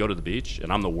just go to the beach.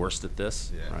 And I'm the worst at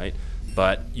this, right?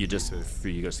 But you just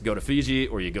go to Fiji,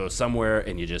 or you go somewhere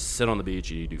and you just sit on the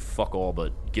beach and you do fuck all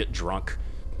but get drunk,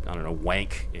 I don't know,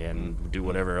 wank, and do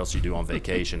whatever else you do on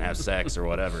vacation, have sex or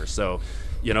whatever. So,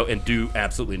 and do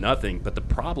absolutely nothing. But the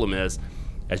problem is,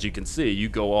 as you can see, you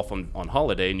go off on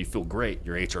holiday and you feel great.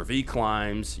 Your HRV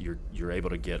climbs. You're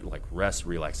able to get rest,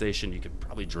 relaxation. You could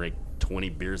probably drink 20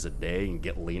 beers a day and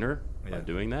get leaner by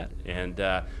doing that. And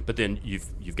but then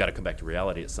you've got to come back to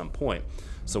reality at some point.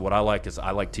 So what I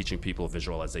like teaching people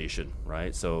visualization,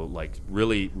 right? So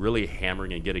really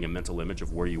hammering and getting a mental image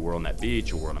of where you were on that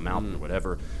beach or on a mountain or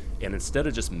whatever. And instead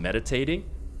of just meditating,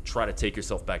 try to take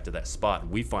yourself back to that spot.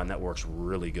 We find that works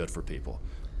really good for people,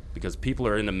 because people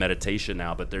are into meditation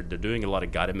now, but they're doing a lot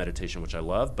of guided meditation, which I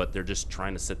love, but they're just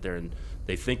trying to sit there, and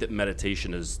they think that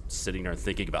meditation is sitting there and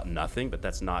thinking about nothing, but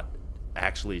that's not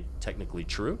actually technically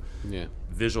true. Yeah.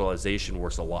 Visualization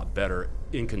works a lot better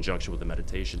in conjunction with the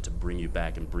meditation to bring you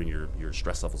back and bring your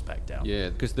stress levels back down. Yeah,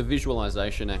 because the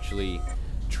visualization actually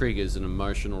triggers an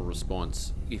emotional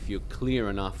response. If you're clear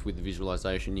enough with the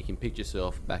visualization, you can picture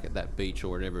yourself back at that beach or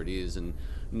whatever it is and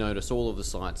notice all of the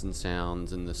sights and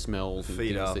sounds and the smells and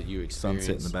things that you experience.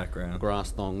 Sunset in the background,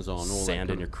 grass thongs on, all sand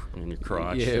that in your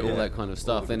crotch, all that kind of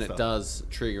stuff. Then it does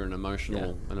trigger an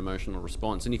emotional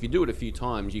response. And if you do it a few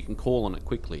times, you can call on it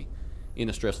quickly in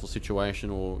a stressful situation,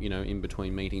 or in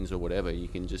between meetings or whatever. You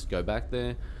can just go back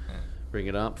there, bring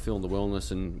it up, feel the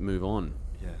wellness, and move on.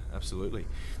 Yeah, absolutely.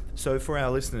 So for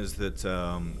our listeners that,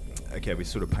 we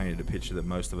sort of painted a picture that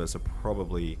most of us are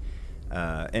probably,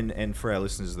 and for our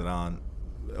listeners that aren't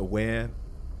aware,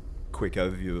 quick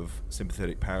overview of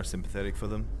sympathetic, parasympathetic for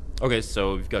them. Okay,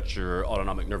 so you've got your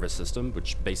autonomic nervous system,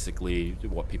 which basically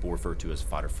what people refer to as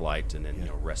fight or flight, and then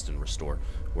rest and restore.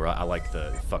 Where I like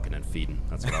the fucking and feeding.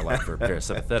 That's what I like for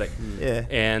parasympathetic. Yeah.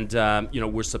 And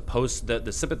we're supposed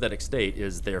the sympathetic state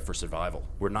is there for survival.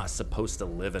 We're not supposed to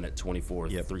live in it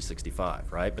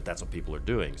 365, right? But that's what people are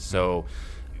doing. So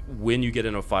when you get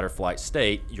in a fight or flight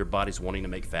state, your body's wanting to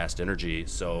make fast energy,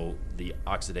 so the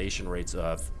oxidation rates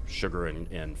of sugar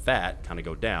and fat kind of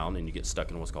go down, and you get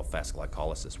stuck in what's called fast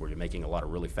glycolysis, where you're making a lot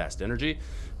of really fast energy,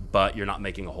 but you're not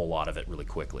making a whole lot of it really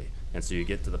quickly. And so you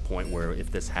get to the point where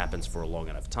if this happens for a long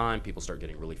enough time, people start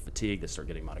getting really fatigued, they start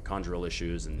getting mitochondrial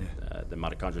issues, and the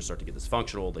mitochondria start to get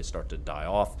dysfunctional, they start to die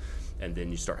off, and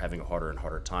then you start having a harder and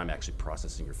harder time actually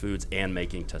processing your foods and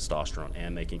making testosterone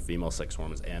and making female sex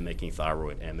hormones and making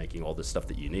thyroid and making all this stuff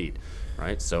that you need,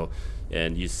 right? So,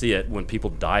 and you see it when people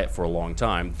diet for a long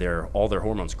time, all their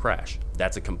hormones crash.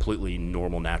 That's a completely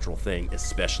normal, natural thing,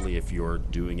 especially if you're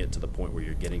doing it to the point where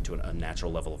you're getting to a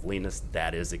natural level of leanness.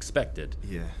 That is expected.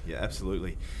 Yeah,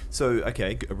 absolutely. So,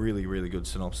 okay, a really, really good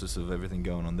synopsis of everything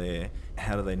going on there.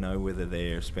 How do they know whether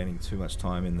they're spending too much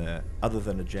time in the, other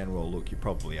than a general look, you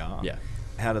probably are. Yeah.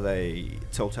 How do they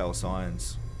telltale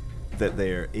signs that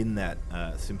they're in that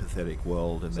sympathetic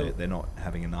world and they're not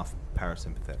having enough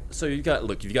parasympathetic? So you've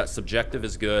got subjective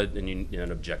is good and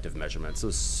an objective measurement.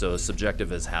 So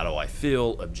subjective is how do I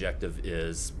feel? Objective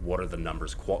is what are the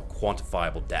numbers,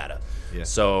 quantifiable data. Yeah.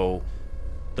 So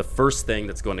the first thing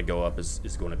that's going to go up is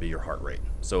going to be your heart rate.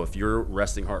 So if you're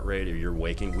resting heart rate or you're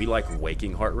waking, we like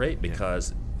waking heart rate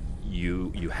because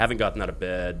you haven't gotten out of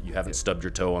bed, you haven't stubbed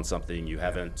your toe on something, you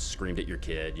haven't screamed at your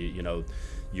kid,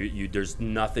 you there's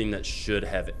nothing that should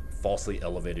have falsely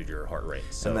elevated your heart rate.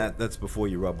 So and that's before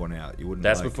you rub one out. You wouldn't.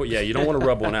 That's before. Yeah, you don't want to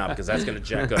rub one out because that's going to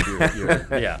jack up your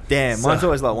yeah. Damn, mine's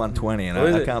always like 120, and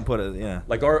I can't put it. Yeah.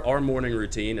 Like our morning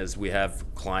routine is we have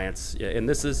clients, and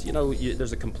this is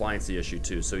there's a compliancy issue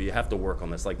too, so you have to work on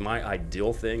this. Like my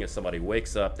ideal thing is somebody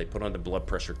wakes up, they put on the blood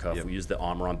pressure cuff. Yep. We use the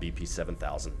Omron BP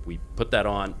 7000. We put that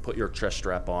on, put your chest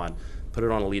strap on, put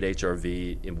it on Elite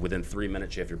HRV. And within 3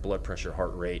 minutes, you have your blood pressure,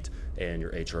 heart rate, and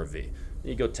your HRV.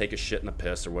 You go take a shit in the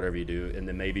piss or whatever you do, and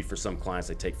then maybe for some clients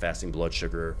they take fasting blood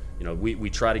sugar.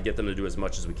 We try to get them to do as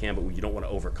much as we can, but you don't want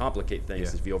to overcomplicate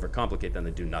things. Yeah. If you overcomplicate them,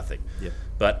 they do nothing. Yeah.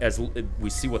 But as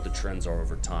we see what the trends are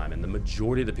over time, and the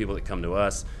majority of the people that come to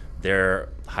us, they're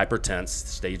hypertense,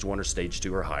 stage 1 or stage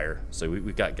 2 or higher. So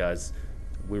we've got guys.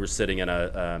 We were sitting in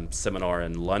a seminar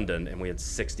in London, and we had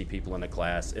 60 people in the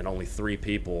class, and only 3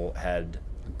 people had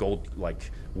gold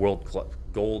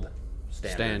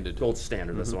standard. Gold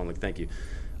standard. That's the one. Thank you.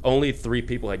 Only 3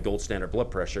 people had gold standard blood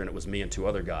pressure, and it was me and 2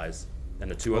 other guys. And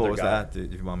the 2 What other was guys. that?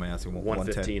 If you mind me asking,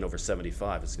 115 over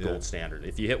 75 is gold standard.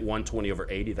 If you hit 120 over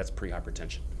 80, that's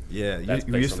pre-hypertension. Yeah, That's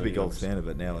you based used on to be the gold numbers. standard,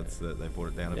 but now they brought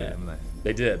it down a bit, haven't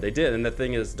they? They did. And the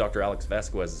thing is, Dr. Alex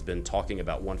Vasquez has been talking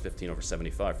about 115 over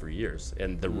 75 for years,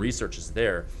 and the research is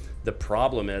there. The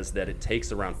problem is that it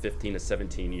takes around 15 to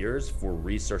 17 years for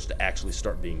research to actually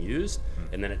start being used,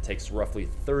 and then it takes roughly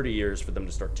 30 years for them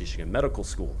to start teaching in medical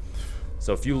school.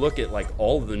 So if you look at like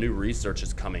all of the new research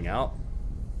is coming out,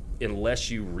 unless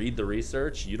you read the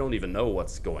research, you don't even know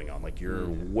what's going on. Like you're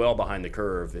well behind the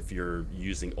curve if you're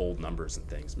using old numbers and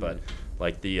things. But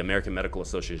like the American Medical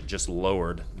Association just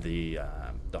lowered the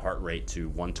heart rate to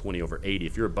 120 over 80.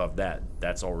 If you're above that,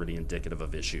 that's already indicative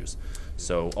of issues.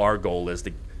 So our goal is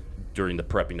during the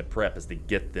prepping to prep is to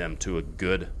get them to a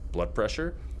good blood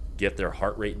pressure, get their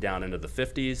heart rate down into the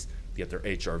 50s, get their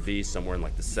HRV somewhere in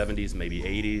like the 70s, maybe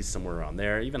 80s, somewhere around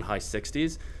there, even high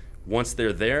 60s. Once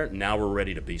they're there, now we're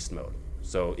ready to beast mode.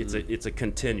 So it's a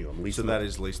continuum. So that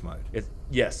is least mode.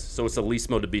 Yes. So it's a least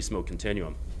mode to beast mode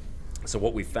continuum. So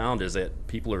what we found is that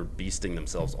people are beasting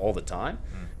themselves all the time.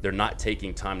 They're not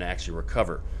taking time to actually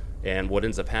recover. And what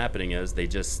ends up happening is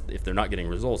if they're not getting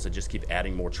results, they just keep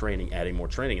adding more training,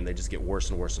 and they just get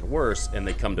worse and worse and worse. And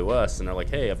they come to us and they're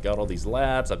like, hey, I've got all these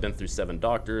labs. I've been through 7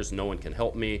 doctors. No one can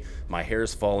help me. My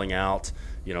hair's falling out.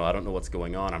 I don't know what's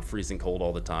going on. I'm freezing cold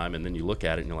all the time. And then you look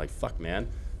at it and you're like, fuck, man,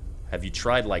 have you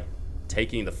tried like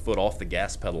taking the foot off the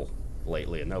gas pedal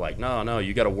lately? And they're like, no,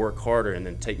 you got to work harder and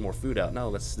then take more food out.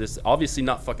 No, this obviously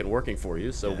not fucking working for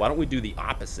you. So why don't we do the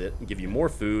opposite and give you more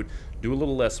food, do a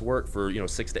little less work for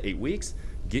 6 to 8 weeks,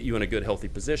 get you in a good healthy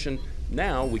position.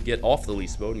 Now we get off the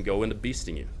least mode and go into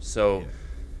beasting you. So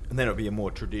and then it'll be a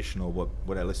more traditional,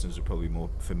 what our listeners are probably more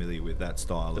familiar with, that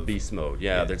style the of beast mode.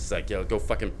 There's like go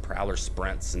fucking prowler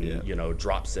sprints and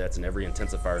drop sets and every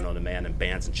intensifier known to man and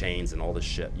bands and chains and all this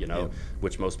shit,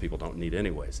 which most people don't need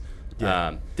anyways.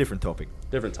 Different topic.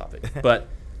 But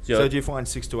so do you find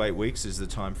 6 to 8 weeks is the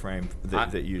time frame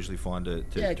that you usually find to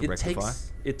rectify?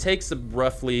 It takes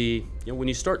roughly, when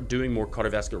you start doing more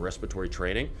cardiovascular respiratory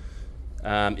training,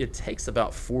 it takes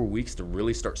about 4 weeks to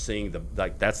really start seeing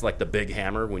that's like the big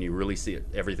hammer when you really see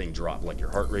everything drop, like your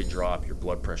heart rate drop, your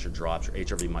blood pressure drops, your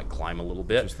HRV might climb a little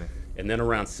bit. And then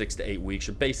around 6 to 8 weeks,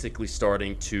 you're basically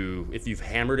starting to, if you've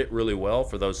hammered it really well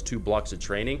for those 2 blocks of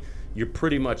training, you're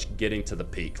pretty much getting to the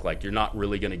peak. Like you're not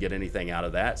really going to get anything out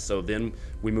of that. So then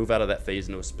we move out of that phase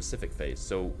into a specific phase.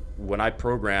 So when I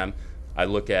program, I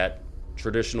look at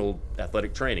traditional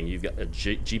athletic training. You've got a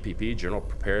GPP, general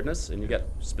preparedness, and you've got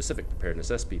specific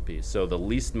preparedness, SPP. So the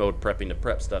least mode prepping to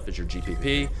prep stuff is your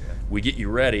GPP. We get you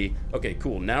ready. Okay,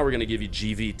 cool. Now we're going to give you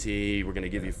GVT. We're going to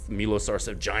give you Milo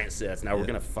Sarcev giant sets. Now we're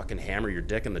going to fucking hammer your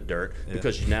dick in the dirt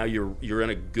because now you're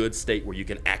in a good state where you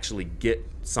can actually get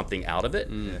something out of it.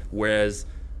 Whereas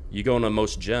you go into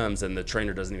most gyms and the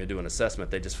trainer doesn't even do an assessment.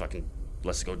 They just fucking,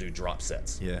 let's go do drop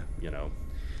sets. Yeah. You know?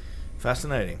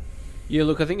 Fascinating. Yeah,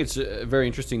 look, I think it's very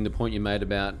interesting the point you made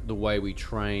about the way we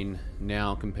train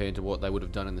now compared to what they would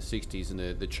have done in the 60s and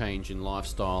the change in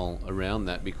lifestyle around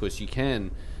that, because you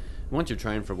can, once you've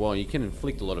trained for a while, you can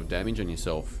inflict a lot of damage on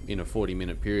yourself in a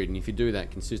 40-minute period, and if you do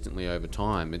that consistently over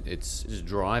time, it's just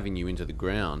driving you into the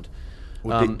ground.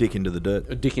 Or dick into the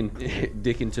dirt. Dick into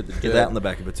the dirt. Get that on the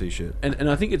back of a t-shirt. And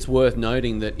I think it's worth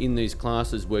noting that in these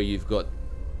classes where you've got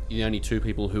the only two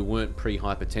people who weren't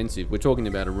pre-hypertensive, we're talking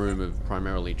about a room of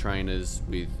primarily trainers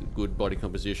with good body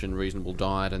composition, reasonable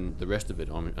diet, and the rest of it,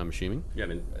 I'm assuming. Yeah, I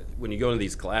mean, when you go into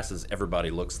these classes, everybody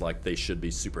looks like they should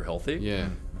be super healthy. Yeah.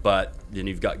 But then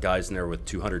you've got guys in there with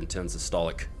 210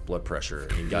 systolic blood pressure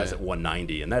and guys at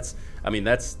 190. And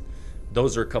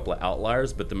those are a couple of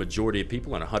outliers, but the majority of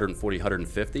people in 140,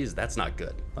 150s, that's not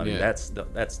good. I mean, that's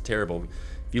terrible.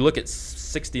 If you look at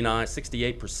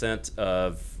 68%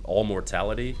 of all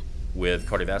mortality with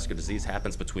cardiovascular disease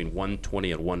happens between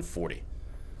 120 and 140.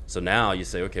 So now you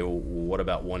say, okay, well, what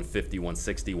about 150,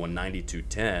 160, 190,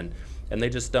 210? And they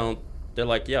just don't, they're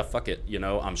like, yeah, fuck it. You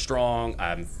know, I'm strong.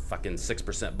 I'm fucking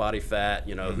 6% body fat.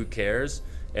 You know, who cares?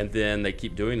 And then they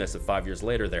keep doing this, and 5 years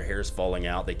later, their hair's falling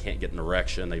out. They can't get an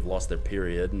erection. They've lost their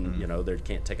period, and, you know, they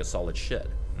can't take a solid shit.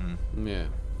 Yeah.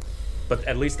 But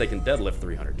at least they can deadlift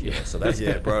 300 kilos, so that's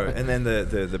good. bro. And then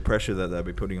the pressure that they'll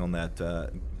be putting on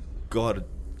that, God,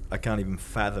 I can't even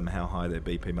fathom how high their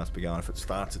BP must be going. If it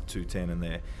starts at 210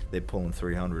 and they're pulling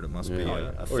 300, it must be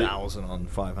a 1,000 on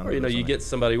 500. Or, you know, you get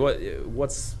somebody,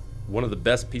 what's one of the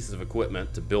best pieces of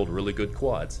equipment to build really good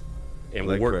quads? And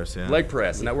leg press, leg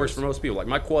press, and that works for most people. Like,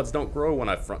 my quads don't grow when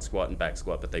I front squat and back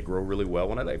squat, but they grow really well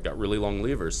when they've got really long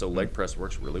levers, so leg press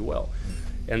works really well.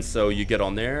 And so you get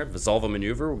on there, Valsalva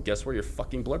maneuver, well, guess where your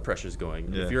fucking blood pressure's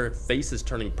going? If your face is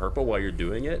turning purple while you're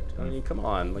doing it, I mean, come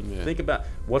on. Like, think about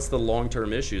what's the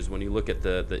long-term issues when you look at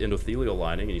the endothelial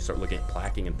lining and you start looking at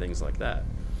plaquing and things like that.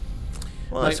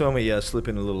 Well, that's when we slip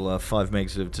in a little 5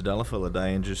 megs of tadalafil a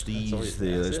day and just ease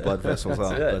those blood vessels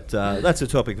up. But that's a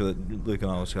topic that Luke and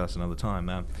I will discuss another time.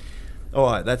 All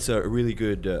right, that's a really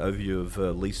good overview of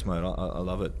least mode. I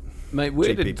love it. Mate,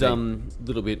 we're a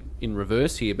little bit in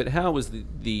reverse here, but how was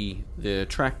the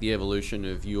evolution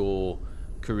of your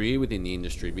career within the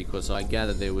industry? Because I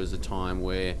gather there was a time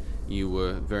where you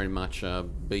were very much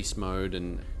beast mode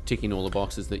and ticking all the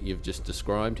boxes that you've just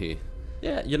described here.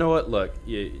 Yeah, you know what? Look,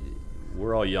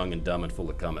 we're all young and dumb and full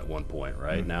of cum at one point,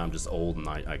 right? Now I'm just old and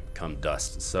I cum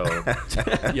dust. So,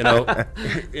 you know,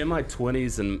 in my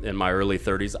 20s and in my early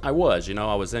 30s, I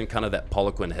was in kind of that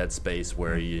Poliquin headspace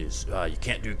where you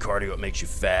can't do cardio, it makes you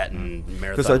fat, and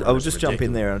marathon. Because I would just jump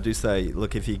in there and do say,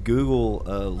 look, if you Google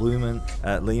Lehman,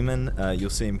 you'll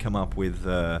see him come up with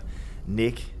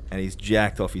Nick, and he's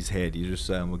jacked off his head. You just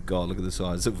say, oh my God, look at the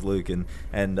size of Luke, and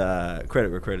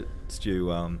credit where credit's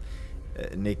due.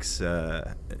 Nick's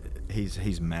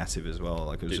he's massive as well.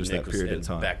 Like, it was just Nick that period of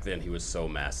time. Back then, he was so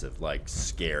massive, like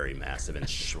scary, massive, and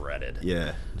shredded.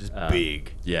 Yeah, just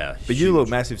big. Yeah, but you look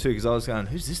massive too, because I was going,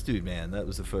 "Who's this dude, man?" That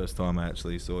was the first time I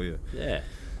actually saw you. Yeah.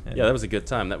 Yeah, that was a good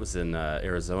time. That was in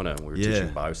Arizona. We were teaching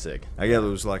biosig. I guess it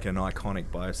was like an iconic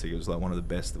biosig. It was like one of the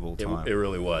best of all time. It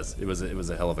really was. It was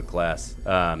a hell of a class.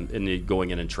 And going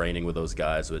in and training with those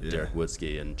guys, with Derek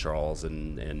Woodsky and Charles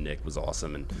and Nick, was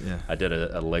awesome. And I did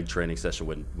a leg training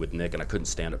session with Nick, and I couldn't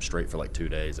stand up straight for like 2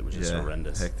 days. It was just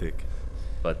horrendous. Hectic.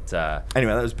 But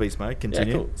anyway, that was beast mode.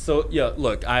 Continue. Yeah, cool. So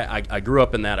look, I grew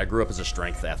up in that. I grew up as a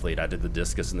strength athlete. I did the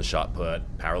discus and the shot put,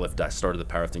 powerlift. I started the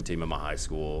powerlifting team in my high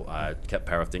school. I kept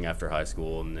powerlifting after high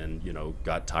school, and then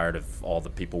got tired of all the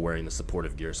people wearing the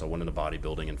supportive gear. So I went into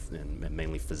bodybuilding and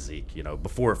mainly physique.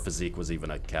 Before physique was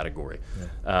even a category.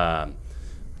 Yeah.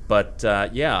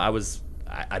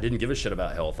 I didn't give a shit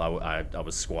about health. I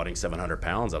was squatting 700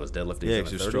 pounds. I was deadlifting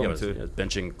 730. I was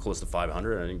benching close to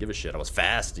 500. I didn't give a shit. I was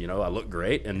fast. I looked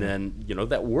great. And then,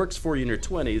 that works for you in your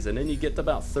 20s. And then you get to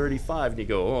about 35 and you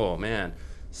go, oh, man,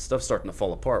 stuff's starting to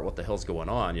fall apart. What the hell's going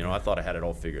on? I thought I had it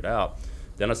all figured out.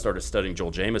 Then I started studying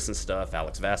Joel Jamieson stuff,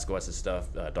 Alex Vasquez's stuff,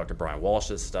 Dr. Brian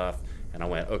Walsh's stuff. And I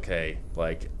went, okay,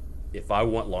 like, if I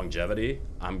want longevity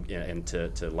and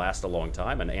to last a long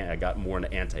time, and I got more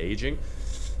into anti-aging,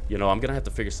 I'm going to have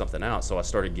to figure something out. So I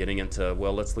started getting into,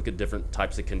 well, let's look at different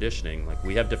types of conditioning. Like,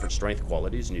 we have different strength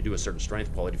qualities, and you do a certain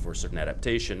strength quality for a certain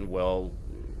adaptation. Well,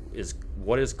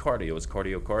 what is cardio? Is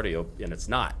cardio? And it's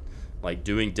not. Like,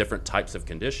 doing different types of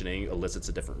conditioning elicits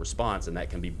a different response, and that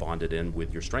can be bonded in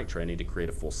with your strength training to create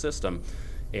a full system.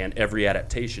 And every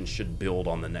adaptation should build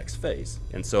on the next phase.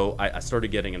 And so I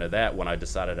started getting into that when I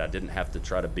decided I didn't have to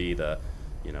try to be the,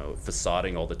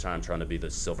 facading all the time, trying to be the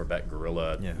silverback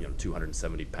gorilla,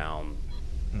 270-pound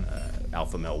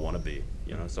alpha male wannabe.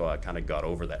 So I kind of got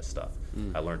over that stuff.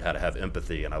 I learned how to have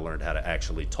empathy, and I learned how to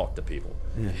actually talk to people,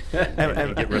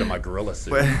 and get rid of my gorilla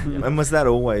suit. And was that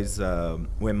always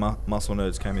when Muscle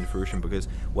Nerds came into fruition? Because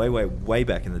way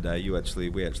back in the day,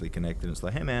 we actually connected. It's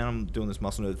like, hey man, I'm doing this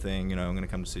Muscle Nerd thing. I'm going to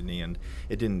come to Sydney, and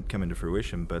it didn't come into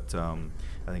fruition. But I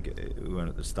think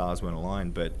the stars weren't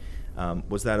aligned. But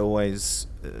was that always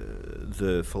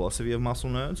the philosophy of Muscle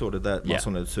Nerds, or did that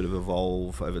Muscle Nerds sort of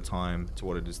evolve over time to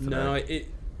what it is today? No,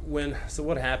 so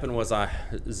what happened was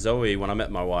Zoe, when I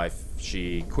met my wife,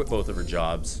 she quit both of her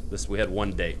jobs. We had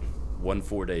one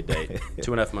 4-day date.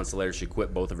 2.5 months later, she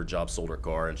quit both of her jobs, sold her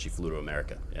car, and she flew to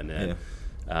America. And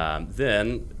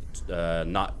then,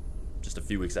 not just a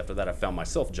few weeks after that, I found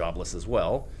myself jobless as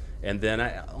well. And then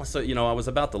I also, I was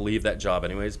about to leave that job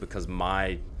anyways, because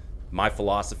my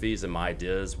philosophies and my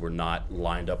ideas were not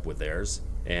lined up with theirs.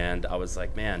 And I was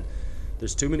like, man,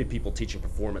 there's too many people teaching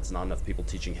performance, not enough people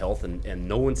teaching health, and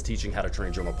no one's teaching how to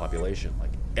train general population.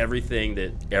 Like, everything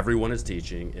that everyone is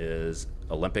teaching is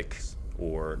Olympics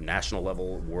or national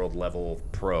level, world level,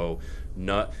 pro.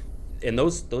 And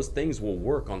those things will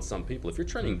work on some people. If you're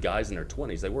training guys in their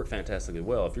 20s, they work fantastically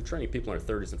well. If you're training people in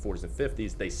their 30s and 40s and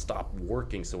 50s, they stop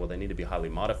working so well. They need to be highly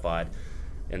modified.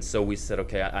 And so we said,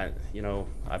 okay,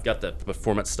 I've got the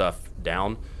performance stuff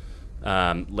down.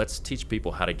 Let's teach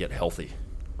people how to get healthy.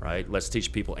 Right? Let's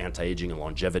teach people anti-aging and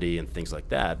longevity and things like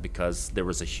that, because there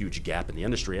was a huge gap in the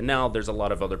industry. And now there's a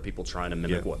lot of other people trying to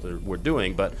mimic what we're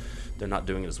doing, but they're not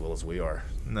doing it as well as we are.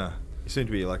 No. You seem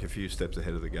to be like a few steps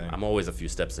ahead of the game. I'm always a few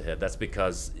steps ahead. That's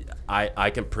because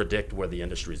I can predict where the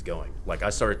industry is going. Like,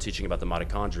 I started teaching about the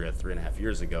mitochondria 3.5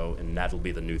 years ago, and that'll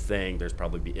be the new thing. There's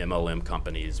probably be MLM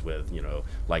companies with,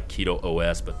 like Keto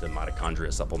OS, but the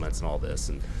mitochondria supplements and all this.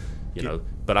 And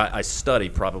but I study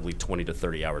probably 20 to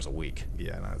 30 hours a week.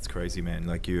 Yeah, no, it's crazy, man.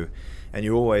 Like, you're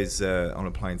always on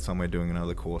a plane somewhere doing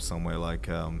another course somewhere. Like,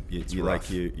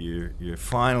 you're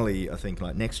finally, I think,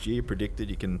 like next year predicted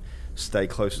you can stay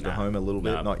closer to home a little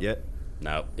bit. Not yet.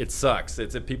 No, it sucks.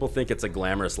 People think it's a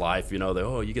glamorous life. You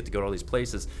get to go to all these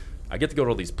places. I get to go to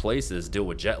all these places, deal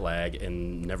with jet lag,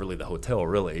 and never leave the hotel,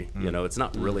 really. It's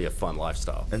not really a fun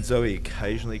lifestyle. And Zoe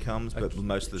occasionally comes, but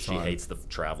most of the time... She hates the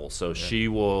travel. So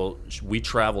we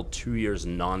traveled 2 years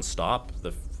nonstop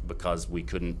because we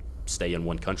couldn't stay in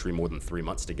one country more than 3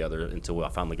 months together until I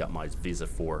finally got my visa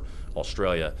for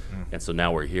Australia. And so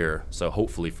now we're here. So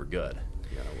hopefully for good.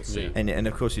 We'll see. And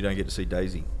of course you don't get to see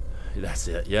Daisy. That's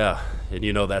it, yeah. And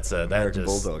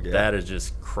that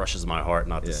just crushes my heart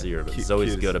not to see her. But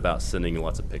Zoe's good about sending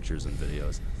lots of pictures and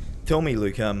videos. Tell me,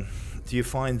 Luke, do you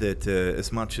find that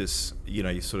as much as,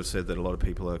 you sort of said that a lot of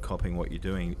people are copying what you're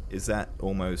doing, is that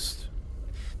almost,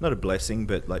 not a blessing,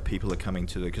 but like people are coming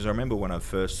to because I remember when I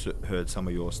first heard some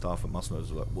of your stuff at Muscle Nerds, I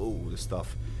was like, whoa, this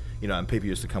stuff, and people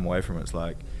used to come away from it. It's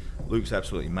like, Luke's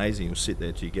absolutely amazing. You'll sit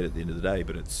there till you get it at the end of the day,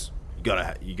 but it's,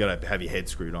 you gotta have your head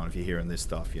screwed on if you're hearing this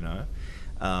stuff,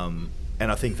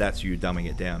 and I think that's you dumbing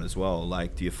it down as well.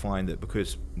 Like, do you find that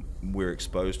because we're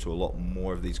exposed to a lot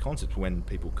more of these concepts, when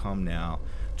people come now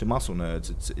to Muscle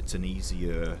Nerds, it's an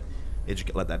easier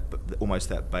educate, like that, almost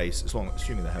that base,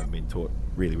 assuming they haven't been taught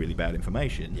really, really bad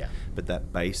information. Yeah. But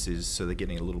that base is, so they're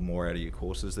getting a little more out of your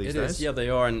courses these days. It is, yeah, they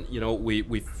are. And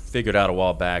we figured out a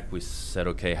while back. We said,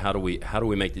 okay, how do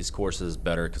we make these courses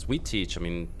better? Because we teach.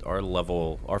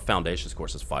 Our foundations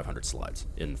course is 500 slides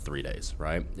in 3 days,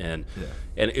 right? And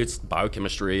it's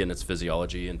biochemistry and it's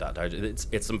physiology and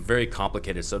it's some very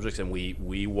complicated subjects, and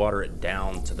we water it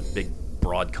down to the big,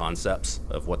 broad concepts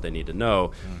of what they need to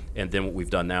know. And then what we've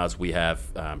done now is we have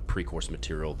pre-course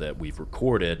material that we've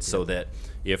recorded so that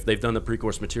if they've done the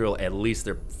pre-course material, at least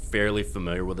they're fairly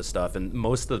familiar with the stuff. And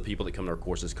most of the people that come to our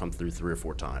courses come through 3 or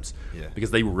 4 times because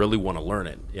they really want to learn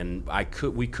it. And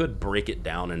we could break it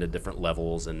down into different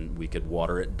levels and we could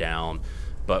water it down,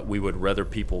 but we would rather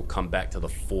people come back to the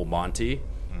full Monty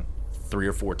 3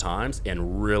 or 4 times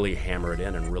and really hammer it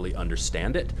in and really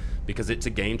understand it, because it's a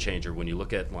game changer. When you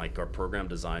look at like our program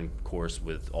design course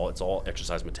it's all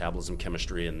exercise metabolism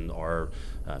chemistry, and our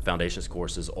foundations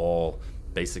course is all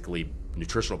basically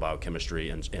nutritional biochemistry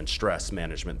and stress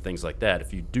management, things like that.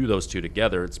 If you do those two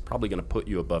together, it's probably going to put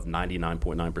you above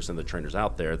 99.9% of the trainers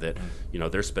out there that,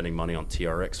 they're spending money on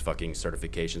TRX fucking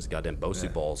certifications, goddamn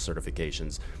BOSU ball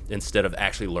certifications, instead of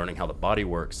actually learning how the body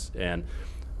works. And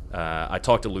I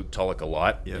talk to Luke Tulloch a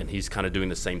lot, and he's kind of doing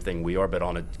the same thing we are, but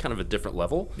on a kind of a different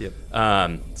level.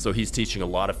 So he's teaching a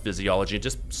lot of physiology,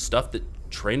 just stuff that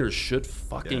trainers should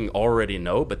fucking already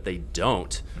know, but they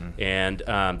don't. And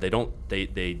they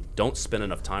don't spend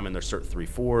enough time in their Cert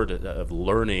 3-4 of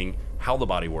learning how the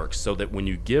body works, so that when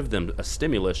you give them a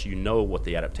stimulus, you know what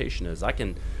the adaptation is.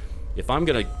 If I'm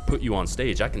going to put you on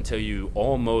stage, I can tell you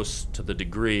almost to the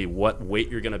degree what weight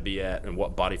you're going to be at and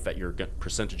what body fat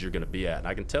percentage you're going to be at. And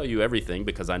I can tell you everything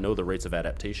because I know the rates of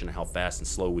adaptation and how fast and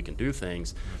slow we can do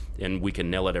things, and we can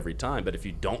nail it every time. But if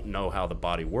you don't know how the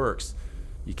body works,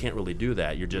 you can't really do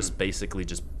that. You're just basically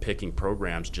just picking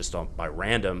programs just by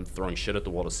random, throwing shit at the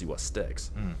wall to see what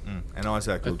sticks. And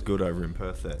Isaac looked good over in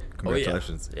Perth there.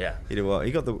 Congratulations. Yeah. He did well.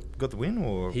 He got the win,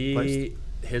 or placed?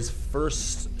 His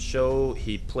first show,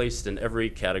 he placed in every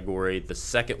category. The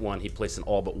second one, he placed in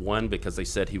all but one because they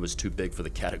said he was too big for the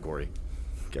category.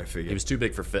 Go figure. He was too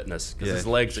big for fitness because his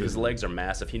legs are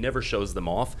massive. He never shows them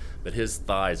off, but his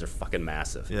thighs are fucking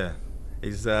massive. Yeah.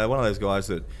 He's one of those guys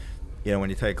that, when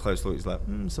you take a close look, he's like,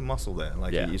 some muscle there.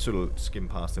 Like, you sort of skim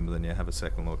past him, but then you have a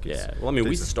second look. Well, I mean,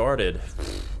 we started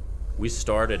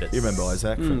at... You remember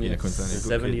Isaac from Queensland?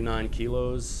 79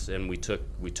 kilos, and we took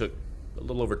a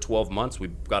little over 12 months. We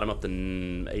got him up to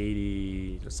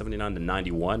 79 to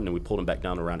 91, and we pulled him back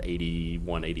down to around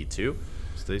 81, 82.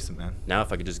 It's decent, man. Now,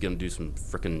 if I could just get him to do some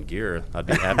freaking gear, I'd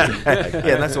be happy.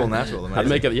 That's all natural. I'd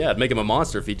make him a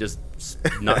monster if he'd just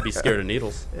not be scared of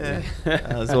needles.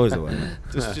 There's always a way, man.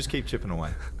 Just keep chipping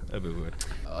away. That'd be good.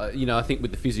 I think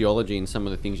with the physiology and some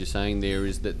of the things you're saying there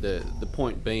is that the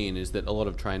point being is that a lot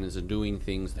of trainers are doing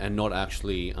things and not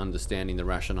actually understanding the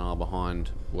rationale behind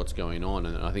what's going on.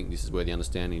 And I think this is where the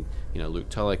understanding, Luke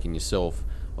Tulloch and yourself,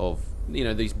 of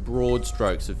these broad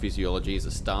strokes of physiology as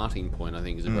a starting point, I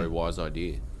think is a very wise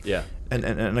idea. Yeah.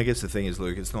 And I guess the thing is,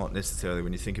 Luke, it's not necessarily,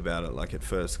 when you think about it, like at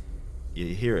first you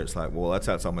hear it, it's like, well, that's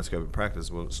outside my scope of practice.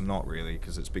 Well, it's not really,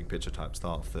 because it's big picture type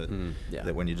stuff that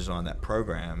when you design that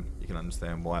program, you can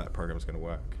understand why that program is going to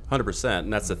work. 100%,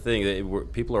 and that's the thing.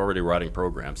 People are already writing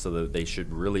programs, so that they should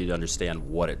really understand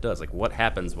what it does. Like, what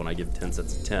happens when I give 10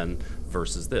 sets of 10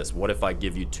 versus this? What if I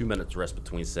give you 2 minutes rest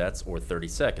between sets or 30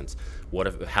 seconds?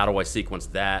 How do I sequence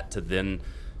that to then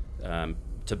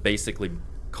to basically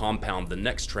compound the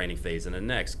next training phase and the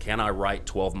next? Can I write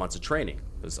 12 months of training?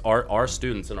 Because our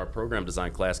students in our program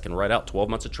design class can write out 12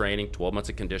 months of training, 12 months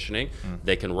of conditioning.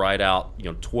 They can write out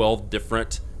 12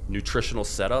 different nutritional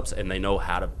setups, and they know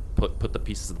how to put the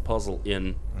pieces of the puzzle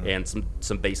in, and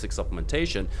some basic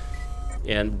supplementation.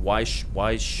 And why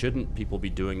shouldn't people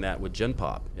be doing that with Gen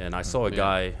Pop? And I saw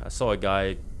a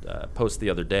guy post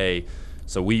the other day.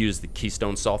 So we use the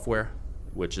Keystone software,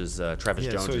 which is Travis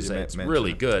Jones. It's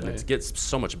really good, and it gets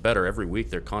so much better every week.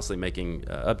 They're constantly making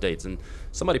updates. And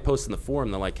somebody posted in the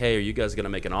forum, they're like, hey, are you guys going to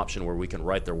make an option where we can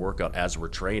write their workout as we're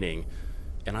training?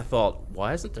 And I thought,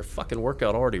 why isn't their fucking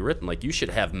workout already written? Like, you should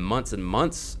have months and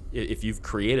months. If you've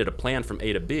created a plan from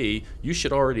A to B, you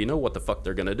should already know what the fuck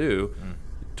they're going to do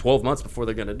 12 months before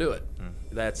they're going to do it.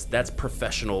 That's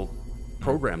professional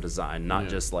program design, not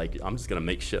just like, I'm just going to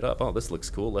make shit up. Oh, this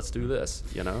looks cool. Let's do this,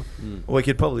 Well, we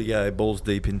could probably go balls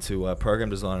deep into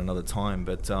program design another time,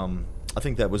 but I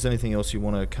think that was anything else you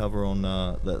want to cover on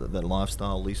that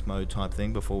lifestyle lease mode type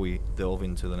thing before we delve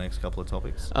into the next couple of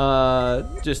topics?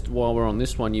 Just while we're on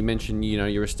this one, you mentioned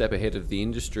you're a step ahead of the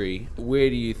industry. Where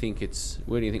do you think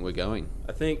we're going?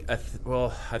 I think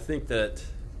that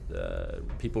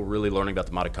people really learning about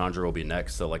the mitochondria will be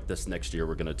next. So like this next year,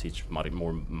 we're going to teach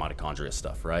more mitochondria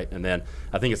stuff, right? And then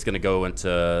I think it's going to go into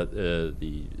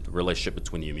the relationship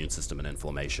between the immune system and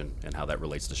inflammation and how that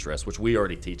relates to stress, which we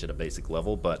already teach at a basic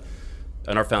level. But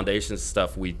in our foundation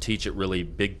stuff, we teach it really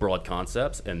big, broad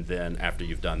concepts. And then after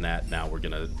you've done that, now we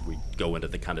go into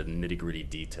the kind of nitty-gritty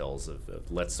details of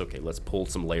let's pull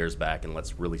some layers back and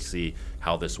let's really see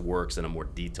how this works in a more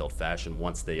detailed fashion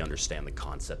once they understand the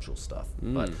conceptual stuff.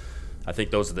 But I think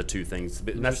those are the two things,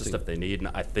 and that's the stuff they need. And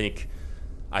I think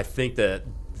that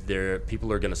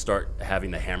people are going to start having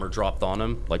the hammer dropped on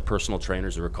them, like personal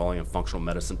trainers who are calling them functional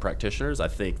medicine practitioners. I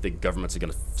think the governments are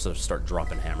going to sort of start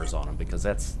dropping hammers on them, because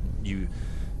that's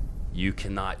you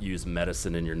cannot use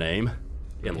medicine in your name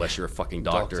unless you're a fucking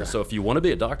doctor. So if you want to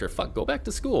be a doctor, go back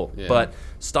to school. Yeah. But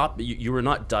stop. You are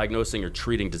not diagnosing or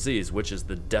treating disease, which is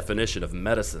the definition of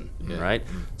medicine, right?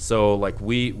 So like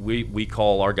we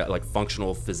call our guy like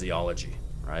functional physiology,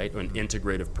 right? And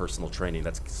integrative personal training.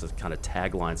 That's the kind of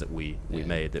taglines that we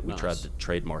made that we tried to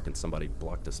trademark, and somebody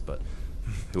blocked us. But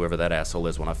whoever that asshole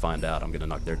is, when I find out, I'm going to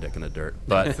knock their dick in the dirt.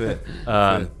 But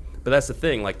but that's the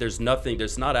thing. Like, there's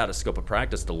not out of scope of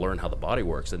practice to learn how the body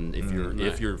works. And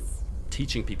if you're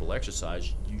teaching people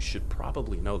exercise, you should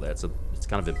probably know that. So it's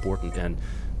kind of important. And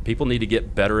people need to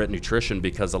get better at nutrition,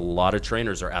 because a lot of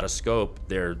trainers are out of scope.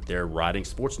 They're riding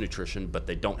sports nutrition, but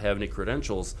they don't have any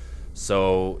credentials.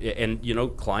 So,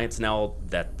 and clients now,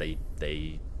 that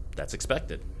that's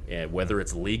expected. And whether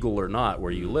it's legal or not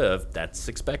where you live, that's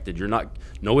expected.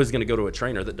 Nobody's going to go to a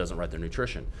trainer that doesn't write their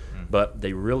nutrition. But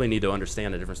they really need to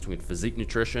understand the difference between physique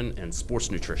nutrition and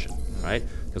sports nutrition, right?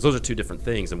 Because those are two different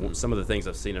things. And some of the things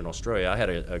I've seen in Australia, I had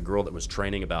a girl that was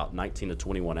training about 19 to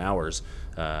 21 hours,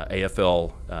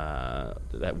 AFL,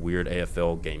 that weird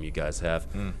AFL game you guys have.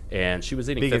 And she was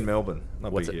eating... Big in Melbourne,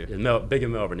 not big here. Big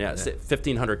in Melbourne, yeah.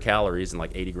 1,500 calories and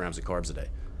like 80 grams of carbs a day.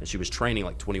 And she was training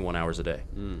like 21 hours a day.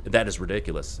 That is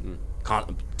ridiculous.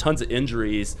 Tons of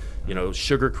injuries,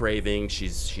 sugar craving.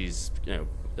 She's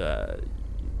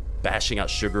bashing out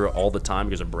sugar all the time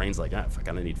because her brain's like, fuck,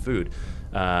 I need food.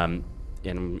 And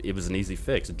it was an easy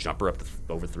fix. Jump her up to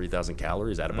over 3,000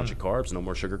 calories, add a bunch of carbs, no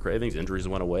more sugar cravings, injuries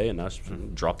went away, and now she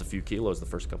dropped a few kilos the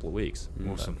first couple of weeks.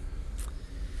 Awesome.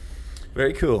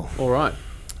 Very cool. All right.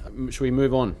 Should we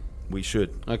move on? We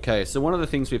should. Okay, so one of the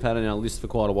things we've had on our list for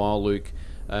quite a while, Luke,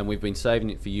 and we've been saving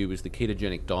it for you, is the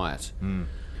ketogenic diet.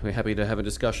 We're happy to have a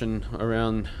discussion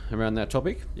around that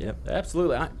topic. Yeah,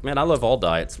 absolutely. I love all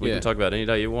diets. We can talk about any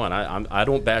diet you want. I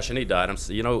don't bash any diet.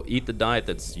 Eat the diet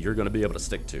that's you're going to be able to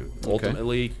stick to. Okay.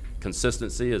 Ultimately,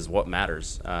 consistency is what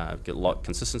matters.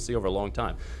 Consistency over a long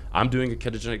time. I'm doing a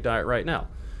ketogenic diet right now.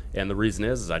 And the reason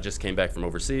is I just came back from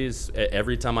overseas.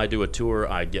 Every time I do a tour,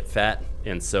 I get fat.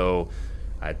 And so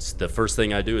the first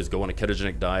thing I do is go on a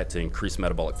ketogenic diet to increase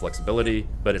metabolic flexibility,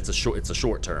 but it's a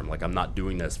short term. Like, I'm not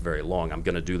doing this very long. I'm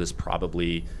going to do this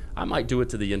I might do it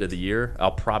to the end of the year.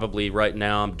 Right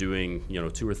now I'm doing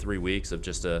 2 or 3 weeks of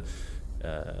just a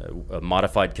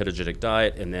modified ketogenic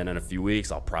diet, and then in a few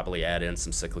weeks I'll probably add in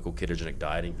some cyclical ketogenic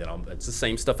dieting. It's the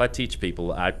same stuff I teach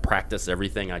people. I practice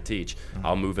everything I teach.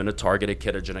 I'll move into targeted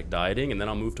ketogenic dieting, and then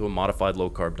I'll move to a modified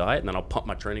low carb diet, and then I'll pump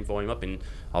my training volume up, and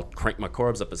I'll crank my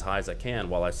carbs up as high as I can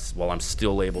while I'm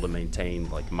still able to maintain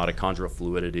like mitochondrial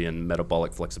fluidity and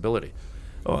metabolic flexibility.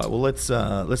 All right. Well,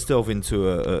 let's delve into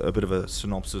a bit of a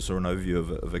synopsis or an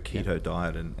overview of a keto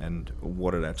diet and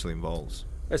what it actually involves.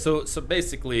 So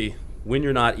basically, when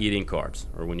you're not eating carbs,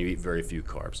 or when you eat very few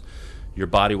carbs, your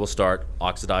body will start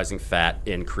oxidizing fat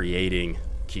and creating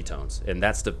ketones, and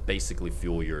that's to basically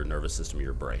fuel your nervous system,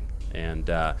 your brain. And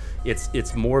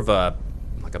it's more of a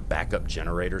backup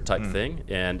generator type thing,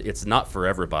 and it's not for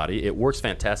everybody. It works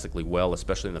fantastically well,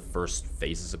 especially in the first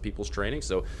phases of people's training.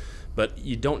 But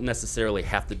you don't necessarily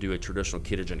have to do a traditional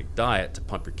ketogenic diet to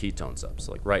pump your ketones up.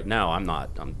 So like right now,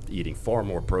 I'm eating far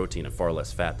more protein and far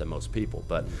less fat than most people.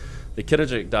 But the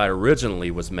ketogenic diet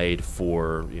originally was made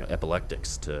for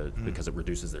epileptics because it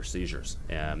reduces their seizures.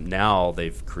 And now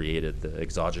they've created the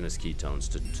exogenous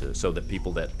ketones so that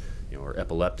people that are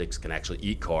epileptics can actually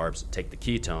eat carbs, take the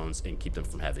ketones, and keep them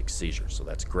from having seizures. So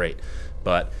that's great.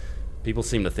 But people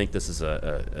seem to think this is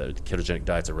a ketogenic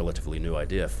diet's a relatively new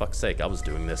idea. Fuck's sake, I was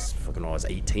doing this fucking when I was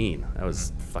 18. That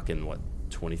was fucking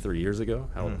 23 years ago?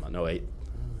 How old am I? No, 8.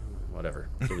 Whatever.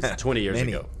 It was 20 years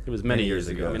ago. It was many years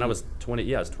ago. I mean, I was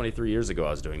 23 years ago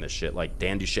I was doing this shit. Like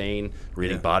Dan Duchesne,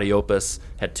 reading Body Opus,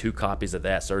 had 2 copies of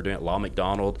that, started doing it. Law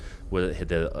McDonald,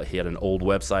 he had an old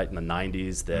website in the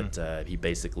 90s that he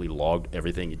basically logged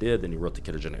everything he did. Then he wrote the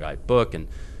ketogenic diet book, and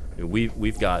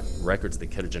we've got records of the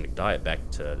ketogenic diet back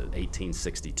to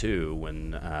 1862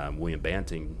 when William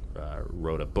Banting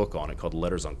wrote a book on it called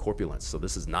Letters on Corpulence. So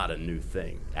this is not a new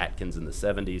thing. Atkins in the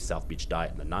 70s, South Beach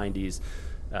Diet in the 90s.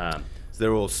 So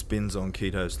they're all spins on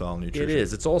keto-style nutrition. It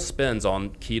is. It's all spins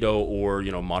on keto or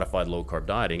modified low-carb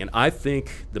dieting. And I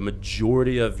think the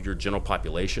majority of your general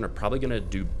population are probably going to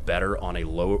do better on a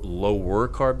lower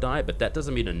carb diet, but that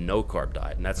doesn't mean a no-carb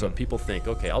diet. And that's what people think,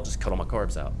 okay, I'll just cut all my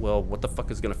carbs out. Well, what the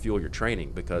fuck is going to fuel your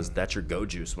training? Because that's your go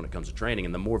juice when it comes to training.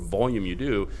 And the more volume you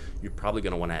do, you're probably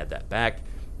going to want to add that back.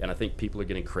 And I think people are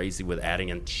getting crazy with adding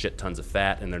in shit tons of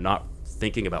fat, and they're not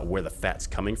thinking about where the fat's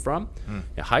coming from.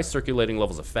 High circulating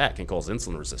levels of fat can cause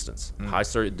insulin resistance.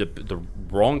 The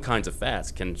wrong kinds of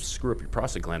fats can screw up your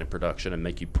prostaglandin production and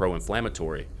make you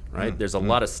pro-inflammatory, right? There's a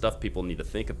lot of stuff people need to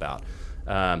think about.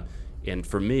 And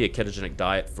for me, a ketogenic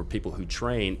diet for people who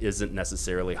train isn't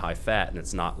necessarily high fat, and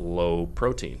it's not low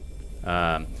protein.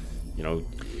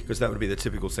 Because that would be the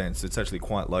typical sense. It's actually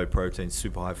quite low protein,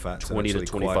 super high fat. 20 to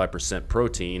 25%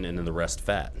 protein, and then the rest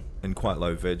fat. And quite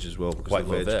low veg as well, because Quite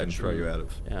the low veg can veg. throw you out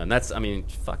of. Yeah, and that's, I mean,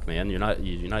 fuck, man, you're not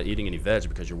eating any veg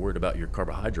because you're worried about your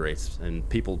carbohydrates, and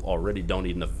people already don't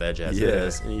eat enough veg as it Yeah.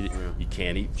 is. And you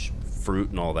can't eat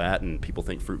fruit and all that, and people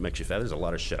think fruit makes you fat. There's a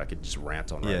lot of shit I could just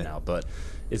rant on Yeah. right now, but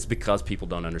it's because people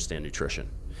don't understand nutrition.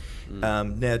 Now,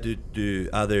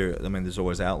 are there? I mean, there's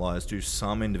always outliers. Do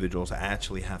some individuals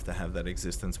actually have to have that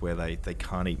existence where they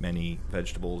can't eat many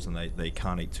vegetables and they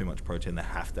can't eat too much protein? They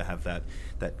have to have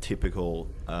that typical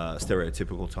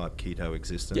stereotypical type keto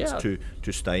existence Yeah.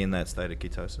 to stay in that state of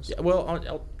ketosis. Yeah, well,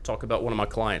 I'll talk about one of my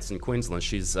clients in Queensland.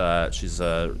 She's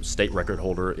a state record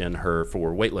holder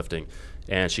for weightlifting,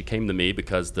 and she came to me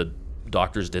because the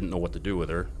doctors didn't know what to do with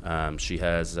her. She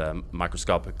has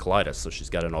microscopic colitis, so she's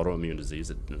got an autoimmune disease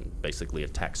that basically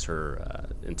attacks her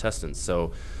intestines.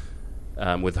 So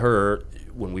with her,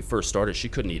 when we first started, she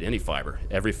couldn't eat any fiber.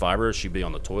 Every fiber, she'd be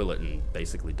on the toilet and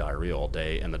basically diarrhea all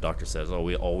day. And the doctor says, you're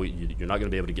not going to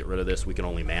be able to get rid of this. We can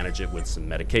only manage it with some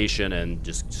medication and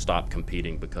just stop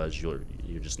competing because you're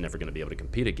just never going to be able to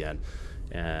compete again.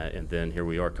 And then here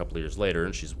we are a couple of years later,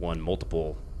 and she's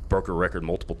broke her record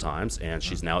multiple times, and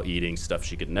she's now eating stuff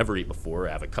she could never eat before,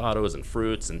 avocados and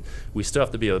fruits, and we still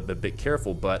have to be a bit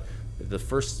careful, but the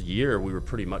first year we were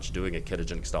pretty much doing a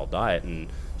ketogenic style diet, and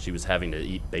she was having to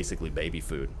eat basically baby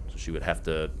food. So she would have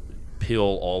to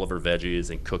peel all of her veggies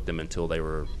and cook them until they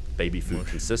were baby food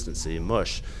consistency and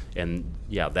mush, and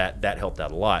yeah, that helped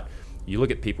out a lot. You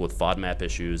look at people with FODMAP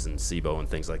issues and SIBO and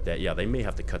things like that, yeah, they may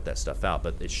have to cut that stuff out,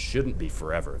 but it shouldn't be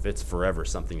forever. If it's forever,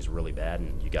 something's really bad,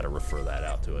 and you got to refer that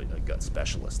out to a gut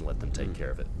specialist and let them take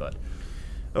care of it. But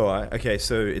All right. Okay.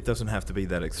 So it doesn't have to be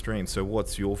that extreme. So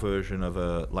what's your version of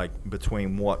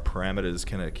between what parameters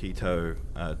can a keto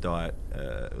diet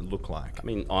look like? I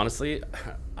mean, honestly,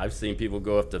 I've seen people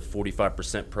go up to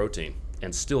 45% protein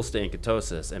and still stay in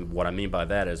ketosis. And what I mean by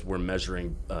that is we're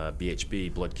measuring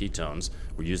BHB, blood ketones.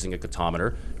 We're using a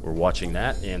ketometer. We're watching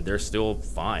that, and they're still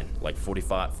fine, like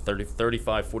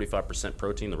 45%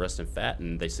 protein, the rest in fat,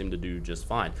 and they seem to do just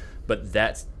fine. But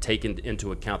that's taken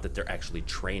into account that they're actually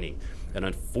training. And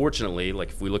unfortunately, like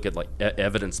if we look at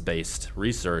evidence-based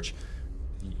research,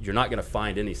 you're not going to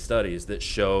find any studies that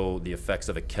show the effects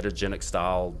of a ketogenic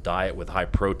style diet with high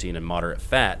protein and moderate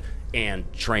fat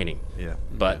and training. Yeah.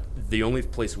 But the only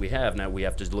place we have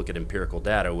to look at empirical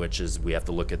data, which is we have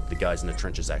to look at the guys in the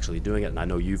trenches actually doing it. And I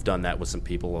know you've done that with some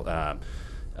people,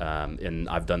 and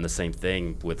I've done the same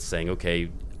thing with saying,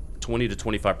 okay, 20 to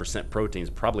 25% protein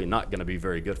is probably not going to be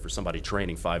very good for somebody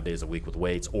training 5 days a week with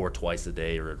weights or twice a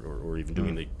day or even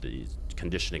doing the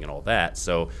conditioning and all that.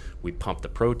 So we pump the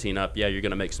protein up. Yeah, you're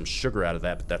going to make some sugar out of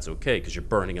that, but that's okay because you're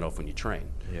burning it off when you train.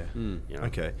 Yeah. You know?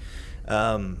 Okay.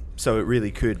 So it really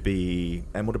could be.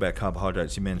 And what about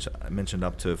carbohydrates? You mentioned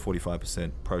up to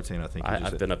 45% protein, I think.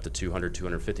 I've been up to 200,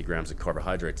 250 grams of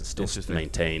carbohydrates and still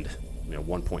maintained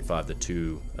 1.5 to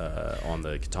 2 on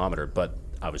the ketometer, but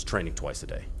I was training twice a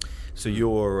day. So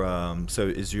so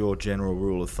is your general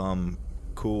rule of thumb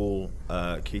cool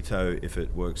keto if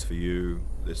it works for you?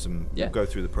 There's some. Yeah. We'll go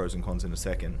through the pros and cons in a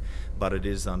second, but it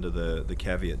is under the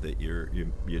caveat that you're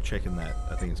checking that.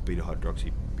 I think it's beta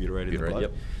hydroxybutyrate in the blood.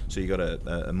 Yep. So you got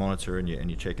a monitor and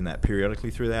you're checking that periodically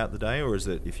throughout the day, or is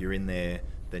it if you're in there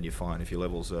then you're fine if your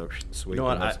levels are sweet? You know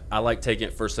what? I like taking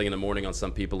it first thing in the morning on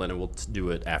some people, and then we'll do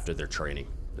it after their training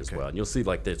as well. And you'll see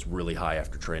like that it's really high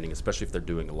after training, especially if they're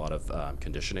doing a lot of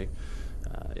conditioning.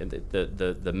 And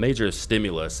the major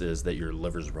stimulus is that your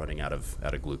liver's running out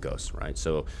of glucose, right?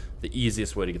 So the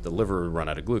easiest way to get the liver to run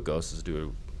out of glucose is to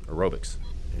do aerobics.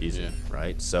 Easy,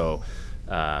 right? So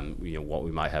what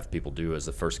we might have people do is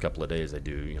the first couple of days they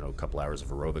do a couple hours of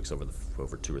aerobics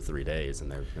over 2 or 3 days,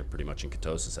 and they're pretty much in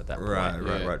ketosis at that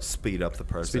point. Right. Speed up the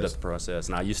process.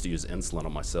 And I used to use insulin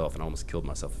on myself, and I almost killed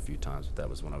myself a few times, but that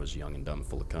was when I was young and dumb,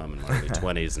 full of cum in my early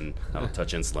 20s, and I don't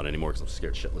touch insulin anymore because I'm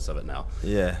scared shitless of it now.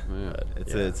 Yeah. But,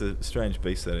 It's a strange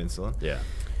beast, that insulin. Yeah.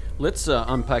 Let's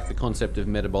unpack the concept of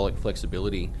metabolic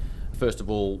flexibility. First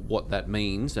of all, what that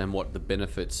means and what the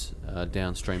benefits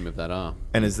downstream of that are.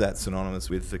 And is that synonymous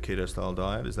with the keto style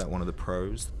diet? Is that one of the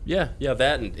pros? Yeah,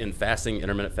 that and in fasting,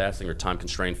 intermittent fasting or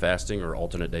time-constrained fasting or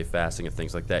alternate day fasting and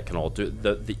things like that can all do.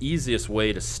 The easiest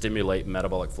way to stimulate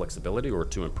metabolic flexibility or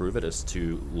to improve it is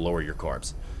to lower your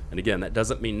carbs. And again, that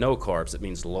doesn't mean no carbs. It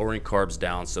means lowering carbs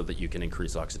down so that you can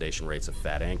increase oxidation rates of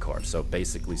fat and carbs. So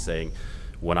basically saying,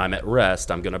 when I'm at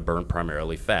rest, I'm going to burn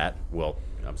primarily fat. Well,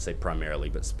 I would say primarily,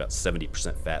 but it's about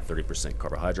 70% fat, 30%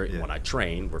 carbohydrate. Yeah. And when I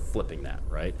train, we're flipping that,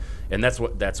 right? And that's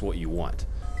what you want.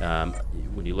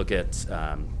 When you look at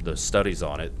the studies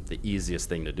on it, the easiest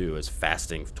thing to do is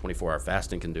fasting. 24-hour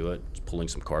fasting can do it. Pulling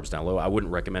some carbs down low. I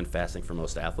wouldn't recommend fasting for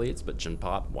most athletes, but Gen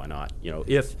Pop, why not?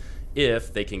 If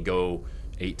if they can go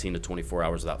 18 to 24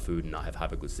 hours without food and not have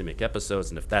hypoglycemic episodes.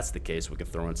 And if that's the case, we can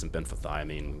throw in some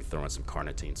benfotiamine, we can throw in some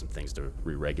carnitine, some things to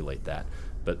re-regulate that.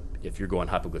 But if you're going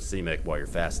hypoglycemic while you're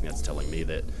fasting, that's telling me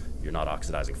that you're not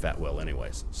oxidizing fat well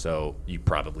anyways. So you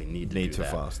probably need to do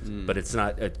that. fast. But it's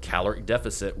not, a caloric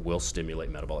deficit will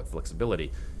stimulate metabolic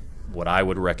flexibility. What I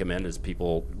would recommend is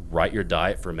people write your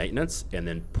diet for maintenance and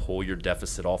then pull your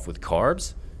deficit off with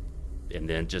carbs, and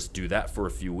then just do that for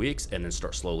a few weeks, and then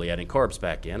start slowly adding carbs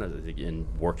back in and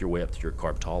work your way up to your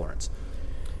carb tolerance.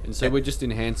 And so we're just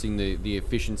enhancing the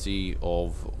efficiency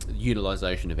of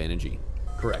utilization of energy.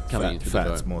 Correct. Coming into the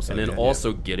Fats bone. more so. And then yeah.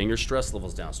 also getting your stress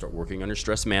levels down. Start working on your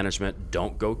stress management.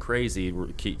 Don't go crazy.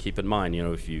 Keep in mind,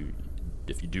 if you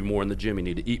do more in the gym, you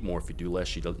need to eat more. If you do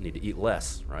less, you don't need to eat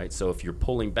less, right? So if you're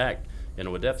pulling back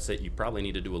into a deficit, you probably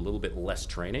need to do a little bit less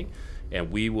training.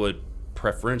 And we would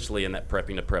preferentially, in that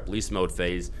prepping to prep least mode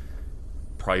phase,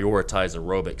 prioritize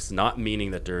aerobics, not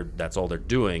meaning that that's all they're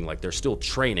doing. Like, they're still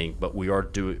training, but we are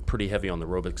doing pretty heavy on the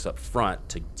aerobics up front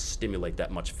to stimulate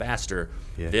that much faster.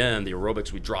 Yeah. Then the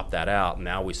aerobics, we drop that out.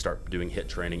 Now we start doing HIIT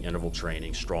training, interval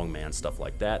training, strongman, stuff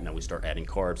like that. Now we start adding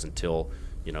carbs until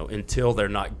they're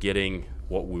not getting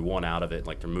what we want out of it,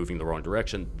 like they're moving the wrong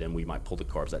direction. Then we might pull the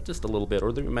carbs out just a little bit,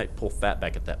 or then we might pull fat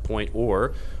back at that point,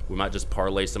 or we might just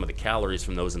parlay some of the calories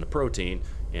from those into protein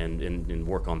and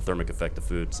work on thermic effect of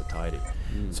food, satiety.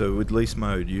 So would least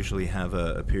mode usually have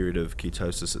a period of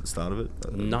ketosis at the start of it?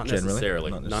 Not generally?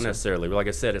 necessarily. Not necessarily. Like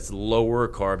I said, it's lower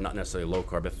carb, not necessarily low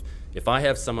carb. If I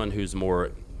have someone who's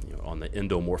more on the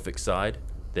endomorphic side,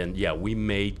 then yeah, we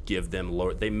may give them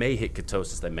lower. They may hit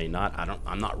ketosis, they may not.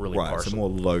 I'm not really Right, partial. so more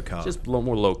low carb. Just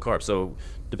more low carb. So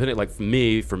depending, like for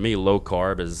me, low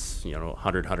carb is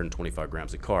 100, 125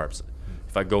 grams of carbs.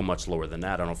 If I go much lower than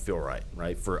that, I don't feel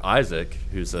right? For Isaac,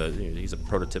 who's he's a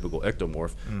prototypical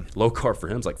ectomorph, low carb for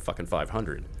him is like fucking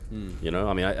 500. I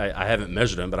mean, I haven't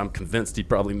measured him, but I'm convinced he'd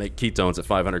probably make ketones at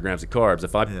 500 grams of carbs.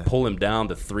 If I pull him down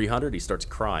to 300, he starts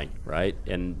crying, right?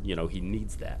 And he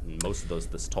needs that. And most of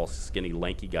this tall, skinny,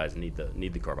 lanky guys need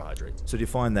the carbohydrates. So do you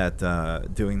find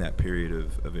that doing that period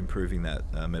of improving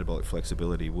that metabolic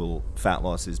flexibility, fat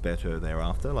loss is better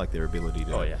thereafter, like their ability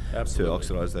to absolutely.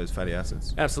 oxidize those fatty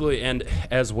acids? Absolutely, and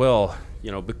as well,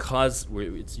 because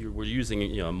we're using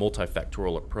a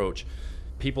multifactorial approach,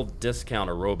 people discount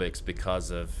aerobics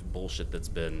because of bullshit that's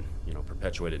been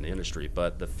perpetuated in the industry.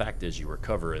 But the fact is, you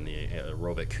recover in the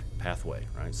aerobic pathway,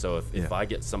 right? So if I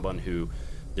get someone who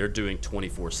they're doing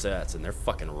 24 sets and they're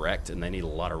fucking wrecked and they need a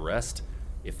lot of rest,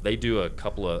 if they do a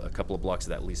couple of blocks of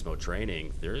that least mode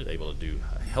training, they're able to do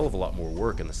a hell of a lot more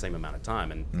work in the same amount of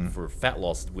time. And for fat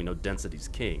loss, we know density's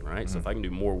king, right? So if I can do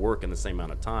more work in the same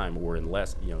amount of time, or in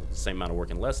less, the same amount of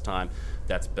work in less time,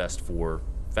 that's best for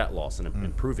fat loss and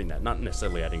improving that. Not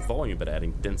necessarily adding volume, but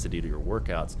adding density to your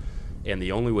workouts. And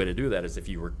the only way to do that is if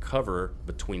you recover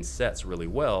between sets really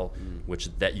well, which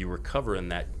that you recover in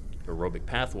that aerobic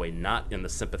pathway, not in the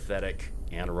sympathetic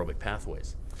anaerobic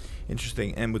pathways.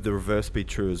 Interesting. And would the reverse be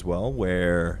true as well,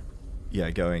 where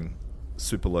going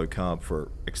super low carb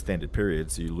for extended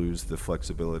periods, you lose the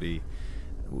flexibility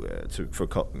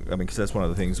because that's one of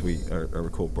the things I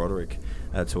recall Broderick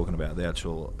talking about, the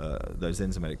actual those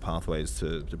enzymatic pathways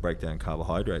to break down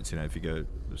carbohydrates. If you go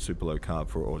super low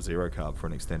carb or zero carb for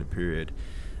an extended period,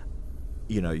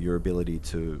 your ability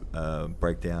to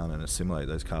break down and assimilate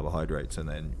those carbohydrates and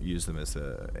then use them as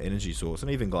an energy source,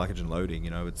 and even glycogen loading,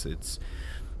 it's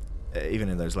even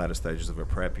in those latter stages of a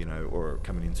prep, or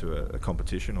coming into a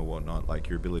competition or whatnot, like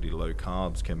your ability to load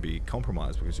carbs can be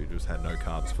compromised because you just had no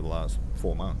carbs for the last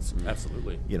 4 months.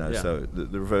 Absolutely. So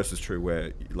the reverse is true,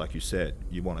 where, like you said,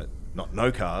 you want it not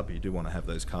no carb, you do want to have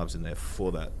those carbs in there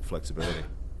for that flexibility.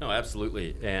 No,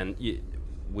 absolutely. And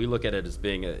we look at it as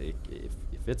being if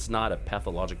it's not a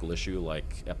pathological issue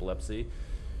like epilepsy,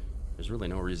 there's really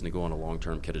no reason to go on a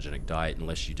long-term ketogenic diet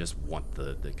unless you just want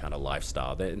the kind of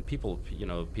lifestyle. And people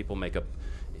make up,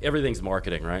 everything's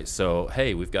marketing, right? So,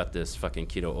 hey, we've got this fucking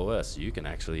keto OS. You can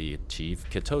actually achieve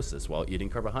ketosis while eating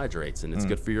carbohydrates, and it's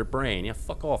good for your brain. Yeah,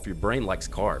 fuck off. Your brain likes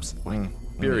carbs.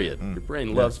 Period. Your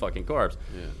brain loves fucking carbs.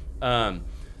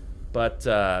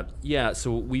 Yeah.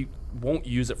 So we won't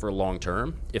use it for long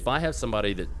term. If I have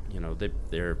somebody that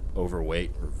they're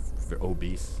overweight or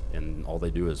obese and all they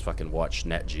do is fucking watch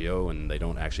Nat Geo and they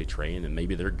don't actually train, and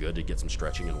maybe they're good to get some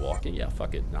stretching and walking,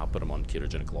 fuck it, I'll put them on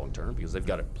ketogenic long term because they've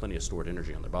got plenty of stored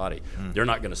energy on their body. They're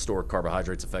not going to store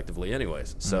carbohydrates effectively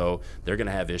anyways, so they're going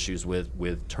to have issues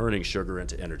with turning sugar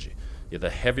into energy. The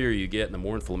heavier you get and the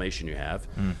more inflammation you have,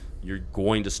 you're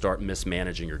going to start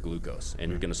mismanaging your glucose, and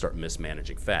you're going to start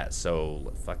mismanaging fat.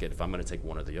 So fuck it, if I'm going to take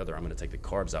one or the other, I'm going to take the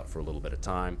carbs out for a little bit of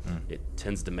time. It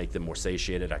tends to make them more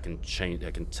satiated. I can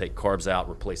take carbs out,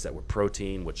 replace that with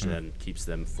protein, which then keeps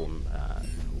them from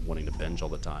wanting to binge all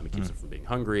the time. It keeps them from being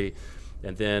hungry.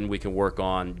 And then we can work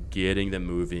on getting them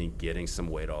moving, getting some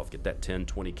weight off, get that 10,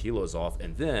 20 kilos off,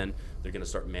 and then they're going to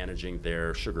start managing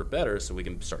their sugar better, so we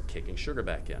can start kicking sugar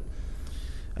back in.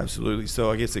 Absolutely.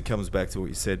 So I guess it comes back to what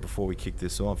you said before we kick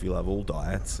this off. You love all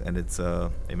diets, and it's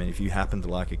I mean, if you happen to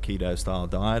like a keto style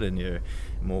diet and you're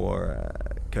more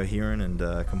coherent and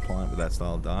compliant with that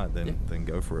style of diet, then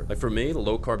go for it. Like for me, the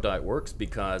low carb diet works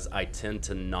because I tend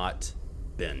to not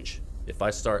binge. If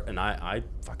I start, and I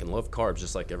fucking love carbs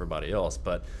just like everybody else,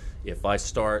 but if I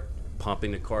start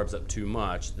pumping the carbs up too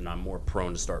much, then I'm more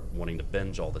prone to start wanting to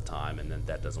binge all the time, and then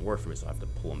that doesn't work for me, so I have to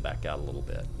pull them back out a little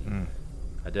bit.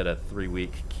 I did a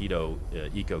 3-week keto,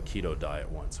 eco keto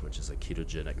diet once, which is a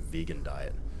ketogenic vegan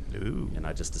diet. Ooh. And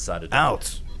I just decided to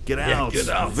Get out,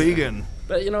 vegan.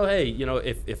 But hey,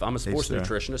 if I'm a sports Hey, sir.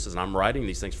 nutritionist and I'm writing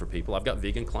these things for people, I've got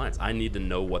vegan clients. I need to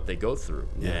know what they go through,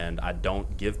 and I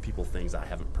don't give people things I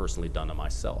haven't personally done to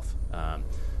myself.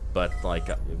 But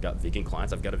like, I've got vegan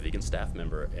clients. I've got a vegan staff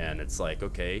member, and it's like,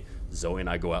 okay, Zoe and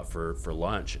I go out for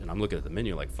lunch, and I'm looking at the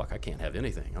menu like, fuck, I can't have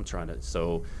anything. I'm trying to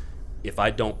so. If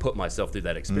I don't put myself through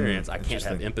that experience, I can't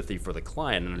have empathy for the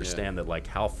client and understand that like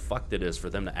how fucked it is for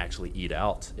them to actually eat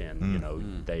out.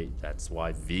 And that's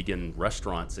why vegan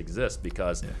restaurants exist,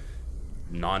 because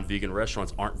non-vegan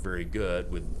restaurants aren't very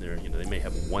good with their, they may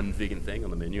have one vegan thing on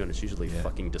the menu, and it's usually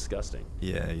fucking disgusting.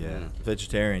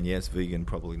 Vegetarian, yes. Vegan,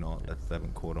 probably not. They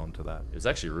haven't caught on to that. It was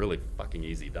actually a really fucking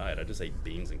easy diet. I just ate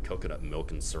beans and coconut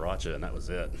milk and sriracha, and that was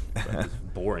it. It was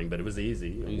boring, but it was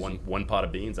easy. One pot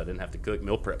of beans. I didn't have to cook.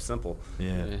 Meal prep, simple.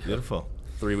 Yeah, beautiful.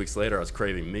 3 weeks later, I was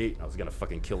craving meat. I was going to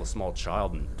fucking kill a small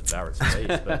child and devour its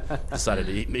face, but decided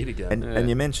to eat meat again. And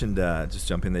you mentioned, just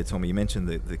jump in there, Tommy, you mentioned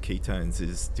the ketones.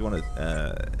 Do you want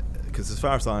to, because as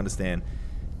far as I understand,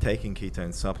 taking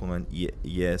ketone supplement,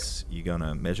 yes, you're going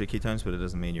to measure ketones, but it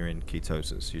doesn't mean you're in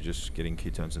ketosis. You're just getting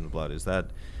ketones in the blood. Is that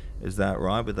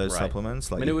right with those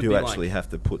supplements? Like, you do actually have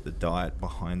to put the diet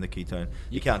behind the ketone.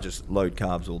 You can't just load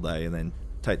carbs all day and then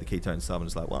take the ketone supplement.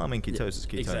 It's like, well, I'm in ketosis.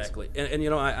 Ketones. Exactly. And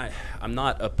I'm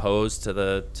not opposed to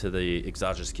the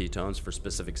exogenous ketones for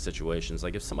specific situations.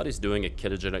 Like if somebody's doing a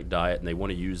ketogenic diet and they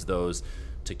want to use those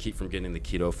to keep from getting the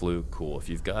keto flu, cool. If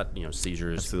you've got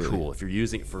seizures, Absolutely. Cool. If you're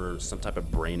using it for some type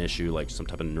of brain issue, like some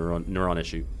type of neuron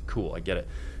issue, cool. I get it.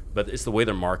 But it's the way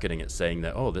they're marketing it, saying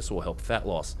that, oh, this will help fat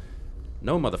loss.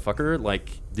 No, motherfucker.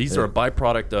 Like these are a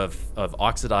byproduct of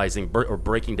oxidizing or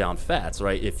breaking down fats,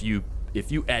 right? If you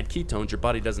add ketones, your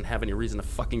body doesn't have any reason to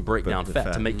fucking break down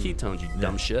fat to make ketones, you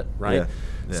dumb shit, right? Yeah.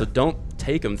 So don't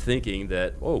take them thinking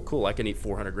that, oh, cool, I can eat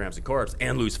 400 grams of carbs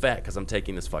and lose fat because I'm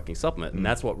taking this fucking supplement. And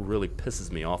that's what really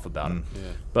pisses me off about them. Yeah.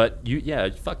 But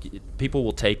people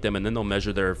will take them and then they'll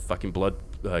measure their fucking blood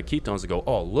ketones and go,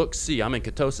 oh, look, see, I'm in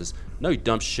ketosis. No, you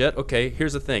dumb shit. Okay,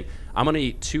 here's the thing. I'm going to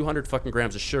eat 200 fucking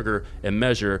grams of sugar and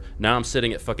measure. Now I'm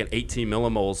sitting at fucking 18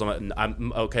 millimoles.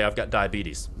 I'm okay, I've got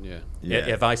diabetes. Yeah.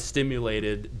 If I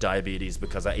stimulated diabetes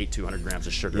because I ate 200 grams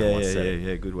of sugar in one sitting.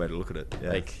 Yeah, good way to look at it.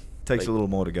 Yeah. Takes a little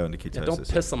more to go into ketosis. Don't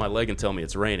piss on my leg and tell me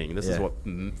it's raining. This is what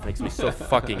makes me so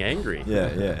fucking angry.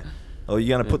 Yeah. Oh,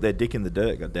 you're going to put their dick in the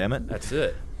dirt, goddammit. That's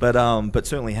it. But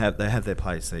certainly they have their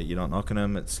place. You're not knocking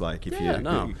them. It's like if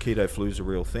keto flu's a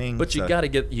real thing. But you got to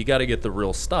get the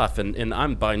real stuff. And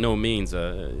I'm by no means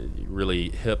really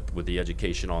hip with the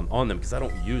education on them because I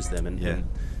don't use them. And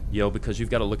because you've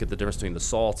got to look at the difference between the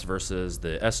salts versus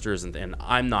the esters. And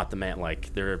I'm not the man.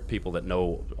 Like there are people that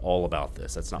know all about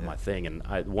this. That's not my thing. And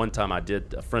one time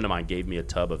a friend of mine gave me a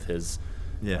tub of his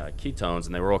ketones,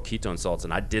 and they were all ketone salts,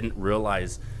 and I didn't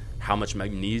realize how much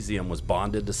magnesium was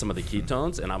bonded to some of the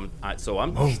ketones, and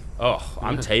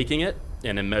I'm taking it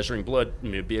and then measuring blood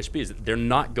BHBs. They're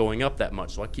not going up that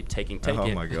much, so I keep taking. Oh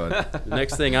my god! The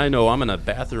next thing I know, I'm in a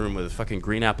bathroom with fucking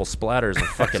green apple splatters and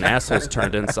fucking assholes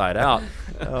turned inside out.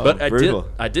 But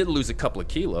I did lose a couple of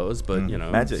kilos, but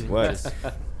magic works.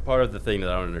 Part of the thing that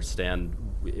I don't understand,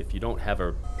 if you don't have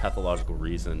a pathological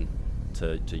reason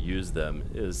to use them,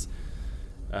 is.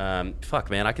 Fuck,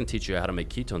 man, I can teach you how to make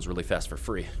ketones really fast for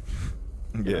free.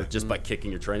 Just by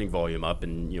kicking your training volume up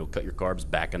and cut your carbs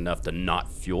back enough to not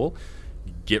fuel,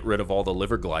 get rid of all the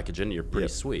liver glycogen. You're pretty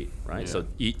sweet, right? So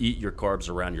eat your carbs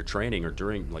around your training or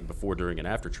during, like before, during, and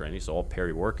after training. So all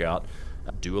peri-workout.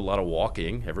 Do a lot of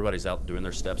walking. Everybody's out doing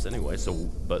their steps anyway.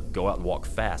 But go out and walk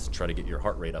fast and try to get your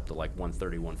heart rate up to like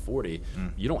 130, 140.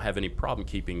 You don't have any problem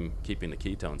keeping the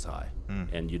ketones high,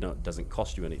 and it doesn't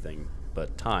cost you anything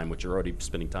but time, which you're already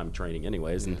spending time training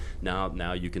anyways. And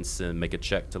now you can make a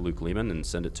check to Luke Lehman and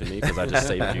send it to me because I just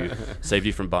saved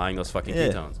you from buying those fucking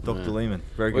ketones. Dr. Lehman,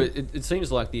 very good. Well, it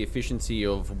seems like the efficiency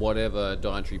of whatever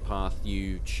dietary path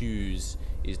you choose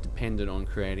is dependent on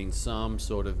creating some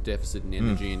sort of deficit in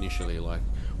energy initially. Like,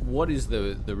 what is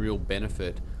the real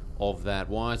benefit of that?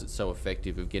 Why is it so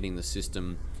effective of getting the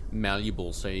system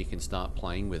malleable so you can start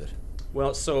playing with it?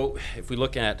 Well, so if we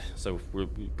look at, we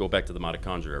go back to the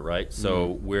mitochondria, right?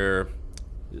 So we're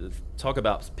talk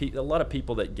about a lot of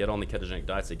people that get on the ketogenic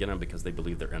diets, they get on because they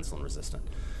believe they're insulin resistant.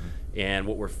 And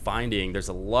what we're finding, there's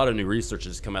a lot of new research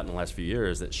that's come out in the last few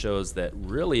years that shows that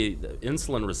really the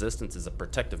insulin resistance is a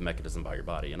protective mechanism by your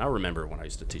body. And I remember when I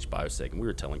used to teach biosig, and we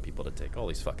were telling people to take all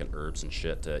these fucking herbs and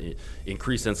shit to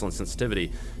increase insulin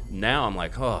sensitivity. Now I'm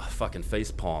like, oh, fucking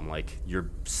facepalm. Like, your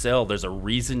cell, there's a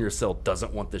reason your cell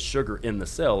doesn't want the sugar in the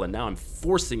cell, and now I'm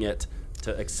forcing it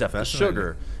to accept the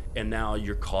sugar. And now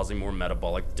you're causing more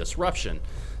metabolic disruption.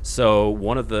 So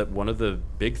one of the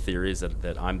big theories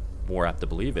that I'm more apt to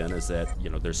believe in is that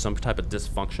there's some type of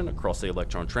dysfunction across the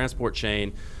electron transport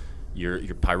chain. Your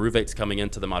pyruvate's coming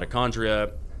into the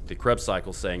mitochondria. The Krebs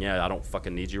cycle saying, I don't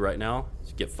fucking need you right now.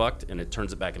 You get fucked, and it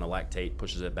turns it back into lactate,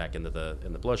 pushes it back into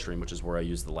the bloodstream, which is where I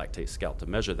use the lactate scout to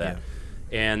measure that.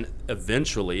 Yeah. And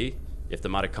eventually, if the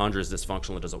mitochondria is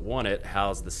dysfunctional and doesn't want it,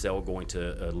 how's the cell going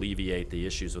to alleviate the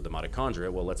issues with the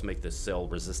mitochondria? Well, let's make this cell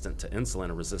resistant to insulin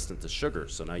and resistant to sugar.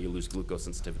 So now you lose glucose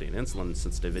sensitivity and insulin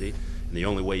sensitivity. And the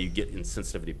only way you get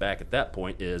sensitivity back at that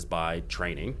point is by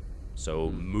training. So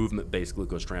movement-based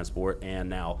glucose transport. And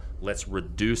now let's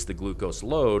reduce the glucose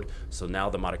load so now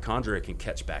the mitochondria can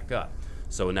catch back up.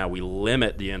 So now we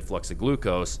limit the influx of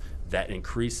glucose. That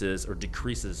increases or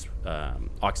decreases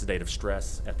oxidative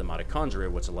stress at the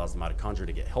mitochondria, which allows the mitochondria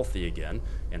to get healthy again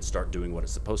and start doing what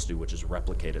it's supposed to, which is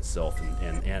replicate itself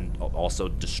and also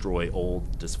destroy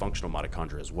old dysfunctional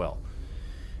mitochondria as well.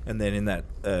 And then in that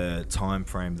time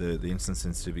frame, the insulin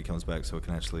sensitivity comes back so it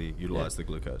can actually utilize the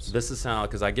glucose. This is how,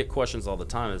 because I get questions all the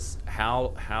time, is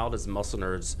how does Muscle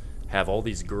Nerds have all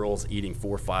these girls eating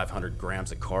 400 or 500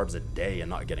 grams of carbs a day and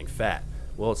not getting fat?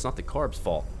 Well, it's not the carbs'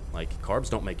 fault. Like, carbs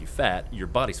don't make you fat, your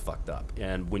body's fucked up.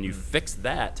 And when you fix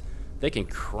that, they can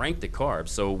crank the carbs.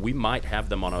 So we might have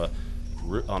them on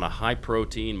a high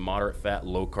protein, moderate fat,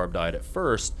 low carb diet at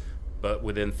first, but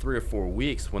within 3 or 4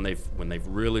 weeks, when they've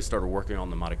really started working on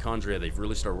the mitochondria, they've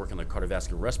really started working on the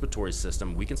cardiovascular respiratory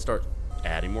system, we can start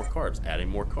adding more carbs.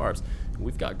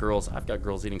 I've got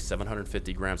girls eating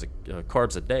 750 grams of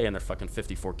carbs a day, and they're fucking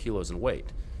 54 kilos in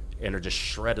weight. And are just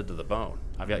shredded to the bone.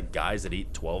 I've got guys that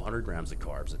eat 1,200 grams of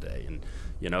carbs a day, and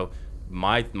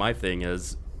my thing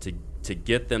is to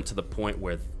get them to the point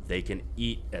where they can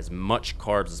eat as much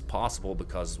carbs as possible,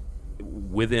 because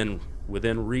within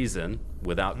reason,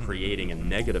 without creating a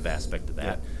negative aspect of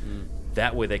that.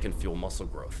 That way they can fuel muscle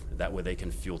growth. That way they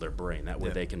can fuel their brain. That way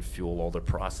they can fuel all their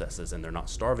processes, and they're not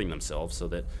starving themselves, so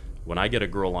that when I get a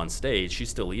girl on stage,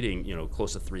 she's still eating,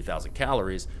 close to 3,000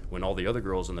 calories, when all the other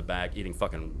girls in the back eating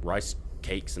fucking rice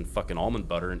cakes and fucking almond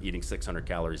butter and eating 600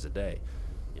 calories a day.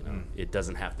 It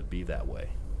doesn't have to be that way.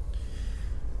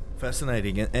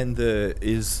 Fascinating. And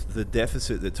is the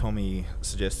deficit that Tommy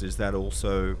suggested, is that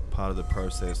also part of the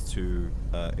process to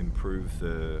improve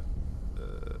the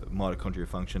mitochondria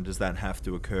function? Does that have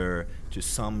to occur to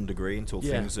some degree until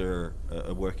things are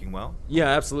working well? Yeah,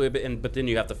 absolutely. But then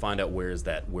you have to find out where is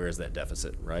that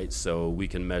deficit, right? So we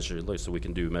can measure. So we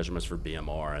can do measurements for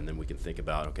BMR, and then we can think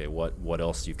about, okay, what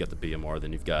else? You've got the BMR,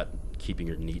 then you've got keeping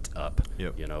your NEAT up.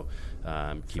 Yep.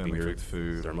 Keeping your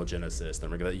food,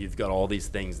 thermogenesis. You've got all these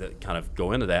things that kind of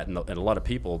go into that, and a lot of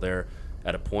people, they're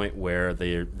at a point where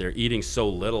they're eating so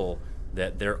little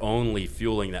that they're only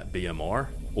fueling that BMR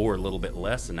or a little bit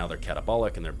less, and now they're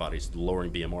catabolic, and their body's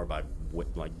lowering BMR by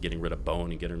getting rid of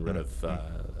bone and getting rid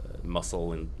of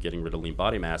muscle and getting rid of lean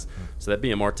body mass. So that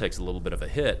BMR takes a little bit of a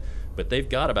hit, but they've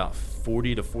got about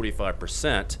 40 to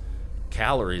 45%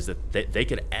 calories that they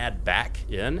could add back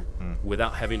in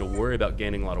without having to worry about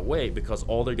gaining a lot of weight, because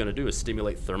all they're going to do is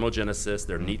stimulate thermogenesis.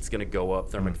 Their NEAT's going to go up,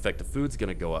 thermic effective food's going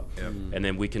to go up, and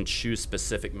then we can choose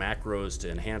specific macros to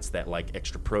enhance that, like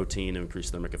extra protein to increase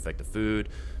thermic effective food.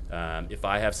 If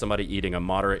I have somebody eating a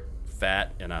moderate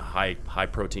fat and a high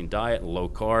protein diet and low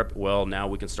carb, well, now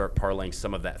we can start parlaying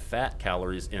some of that fat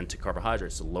calories into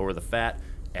carbohydrates. So lower the fat,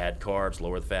 add carbs,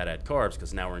 lower the fat, add carbs,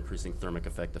 because now we're increasing thermic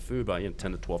effective food by 10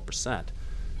 to 12%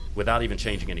 without even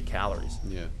changing any calories.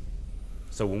 Yeah.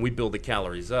 So when we build the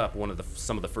calories up,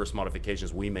 some of the first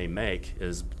modifications we may make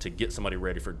is to get somebody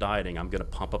ready for dieting. I'm going to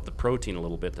pump up the protein a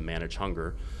little bit to manage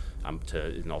hunger,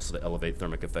 and also to elevate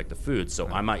thermic effective food. So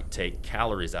I might take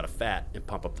calories out of fat and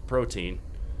pump up the protein,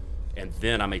 and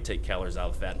then I may take calories out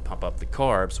of the fat and pump up the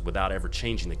carbs without ever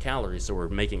changing the calories. So we're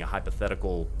making a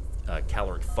hypothetical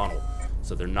caloric funnel.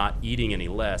 So they're not eating any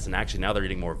less, and actually now they're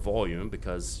eating more volume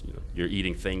because you're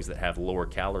eating things that have lower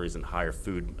calories and higher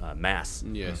food mass.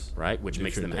 Yes. Right, which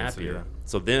makes them Nutrient density, happier. yeah.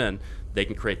 So then they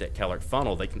can create that caloric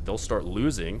funnel. They'll start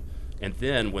losing, and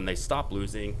then when they stop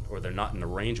losing or they're not in the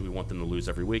range we want them to lose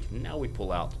every week, now we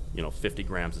pull out 50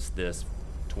 grams of this,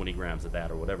 20 grams of that,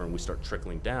 or whatever, and we start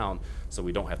trickling down so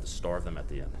we don't have to starve them at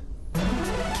the end.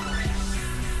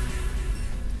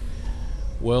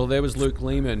 Well, there was Luke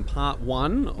Lehman, part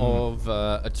one of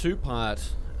a two-part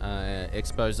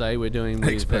expose we're doing with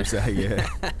Expose, yeah.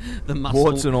 the muscle,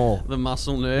 Warts and all. the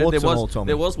muscle nerd. Warts and all, Tommy.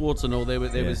 There was warts and all. There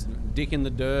Yeah. was dick in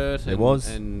the dirt. There was.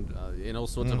 and all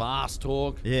sorts of ass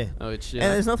talk. Yeah. Which, And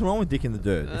there's nothing wrong with dick in the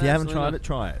dirt. If you haven't Absolutely tried not. it,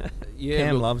 try it. Yeah,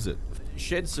 Cam look, loves it.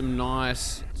 shed some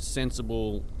nice,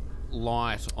 sensible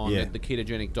light on Yeah. the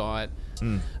ketogenic diet.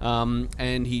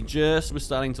 And he just was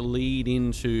starting to lead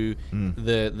into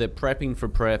the prepping for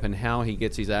prep and how he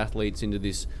gets his athletes into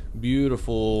this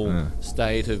beautiful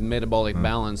state of metabolic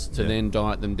balance to then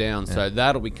diet them down. So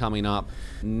that'll be coming up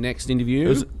next interview.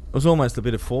 It was almost a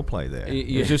bit of foreplay there.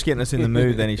 He was just getting us in the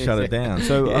mood, then he shut it down.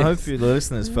 So I hope the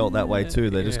listeners felt that way too.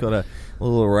 They just got a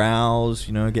little aroused,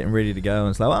 getting ready to go, and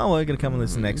it's like, oh, we're going to come and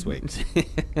listen next week.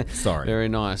 Sorry. Very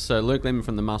nice. So Luke Lemon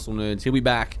from the Muscle Nerds, he'll be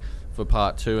back for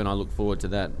part 2, and I look forward to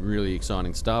that. Really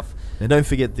exciting stuff. And don't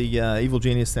forget the Evil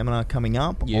Genius seminar coming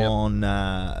up on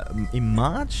in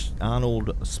March.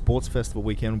 Arnold Sports Festival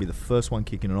weekend will be the first one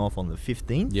kicking it off on the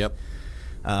 15th. Yep.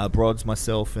 Brods,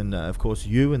 myself, and of course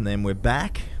you, and then we're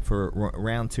back for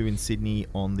round 2 in Sydney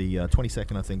on the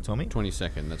 22nd, I think, Tommy.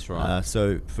 22nd, that's right.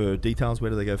 So for details, where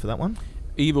do they go for that one?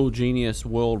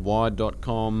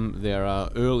 EvilGeniusWorldwide.com. There are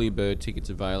early bird tickets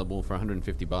available for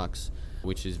 $150,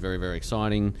 which is very, very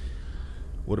exciting.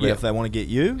 What about if they want to get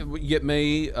you? Get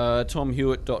me,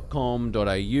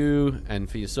 tomhewitt.com.au, and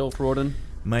for yourself, Rawdon.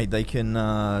 Mate, they can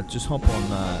just hop on...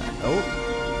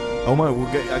 Oh my!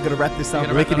 I got to wrap this up.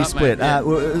 gotta wrap that Rickety up, split. mate,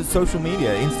 yeah. Social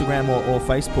media, Instagram or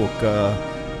Facebook.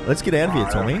 Let's get out of here,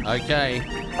 Tommy. Okay,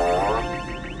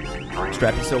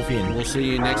 Strap yourself in. we'll see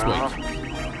you next week. In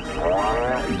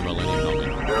the Millennium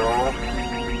Noggin.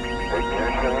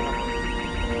 Ignition.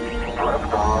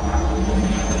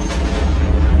 Liftoff.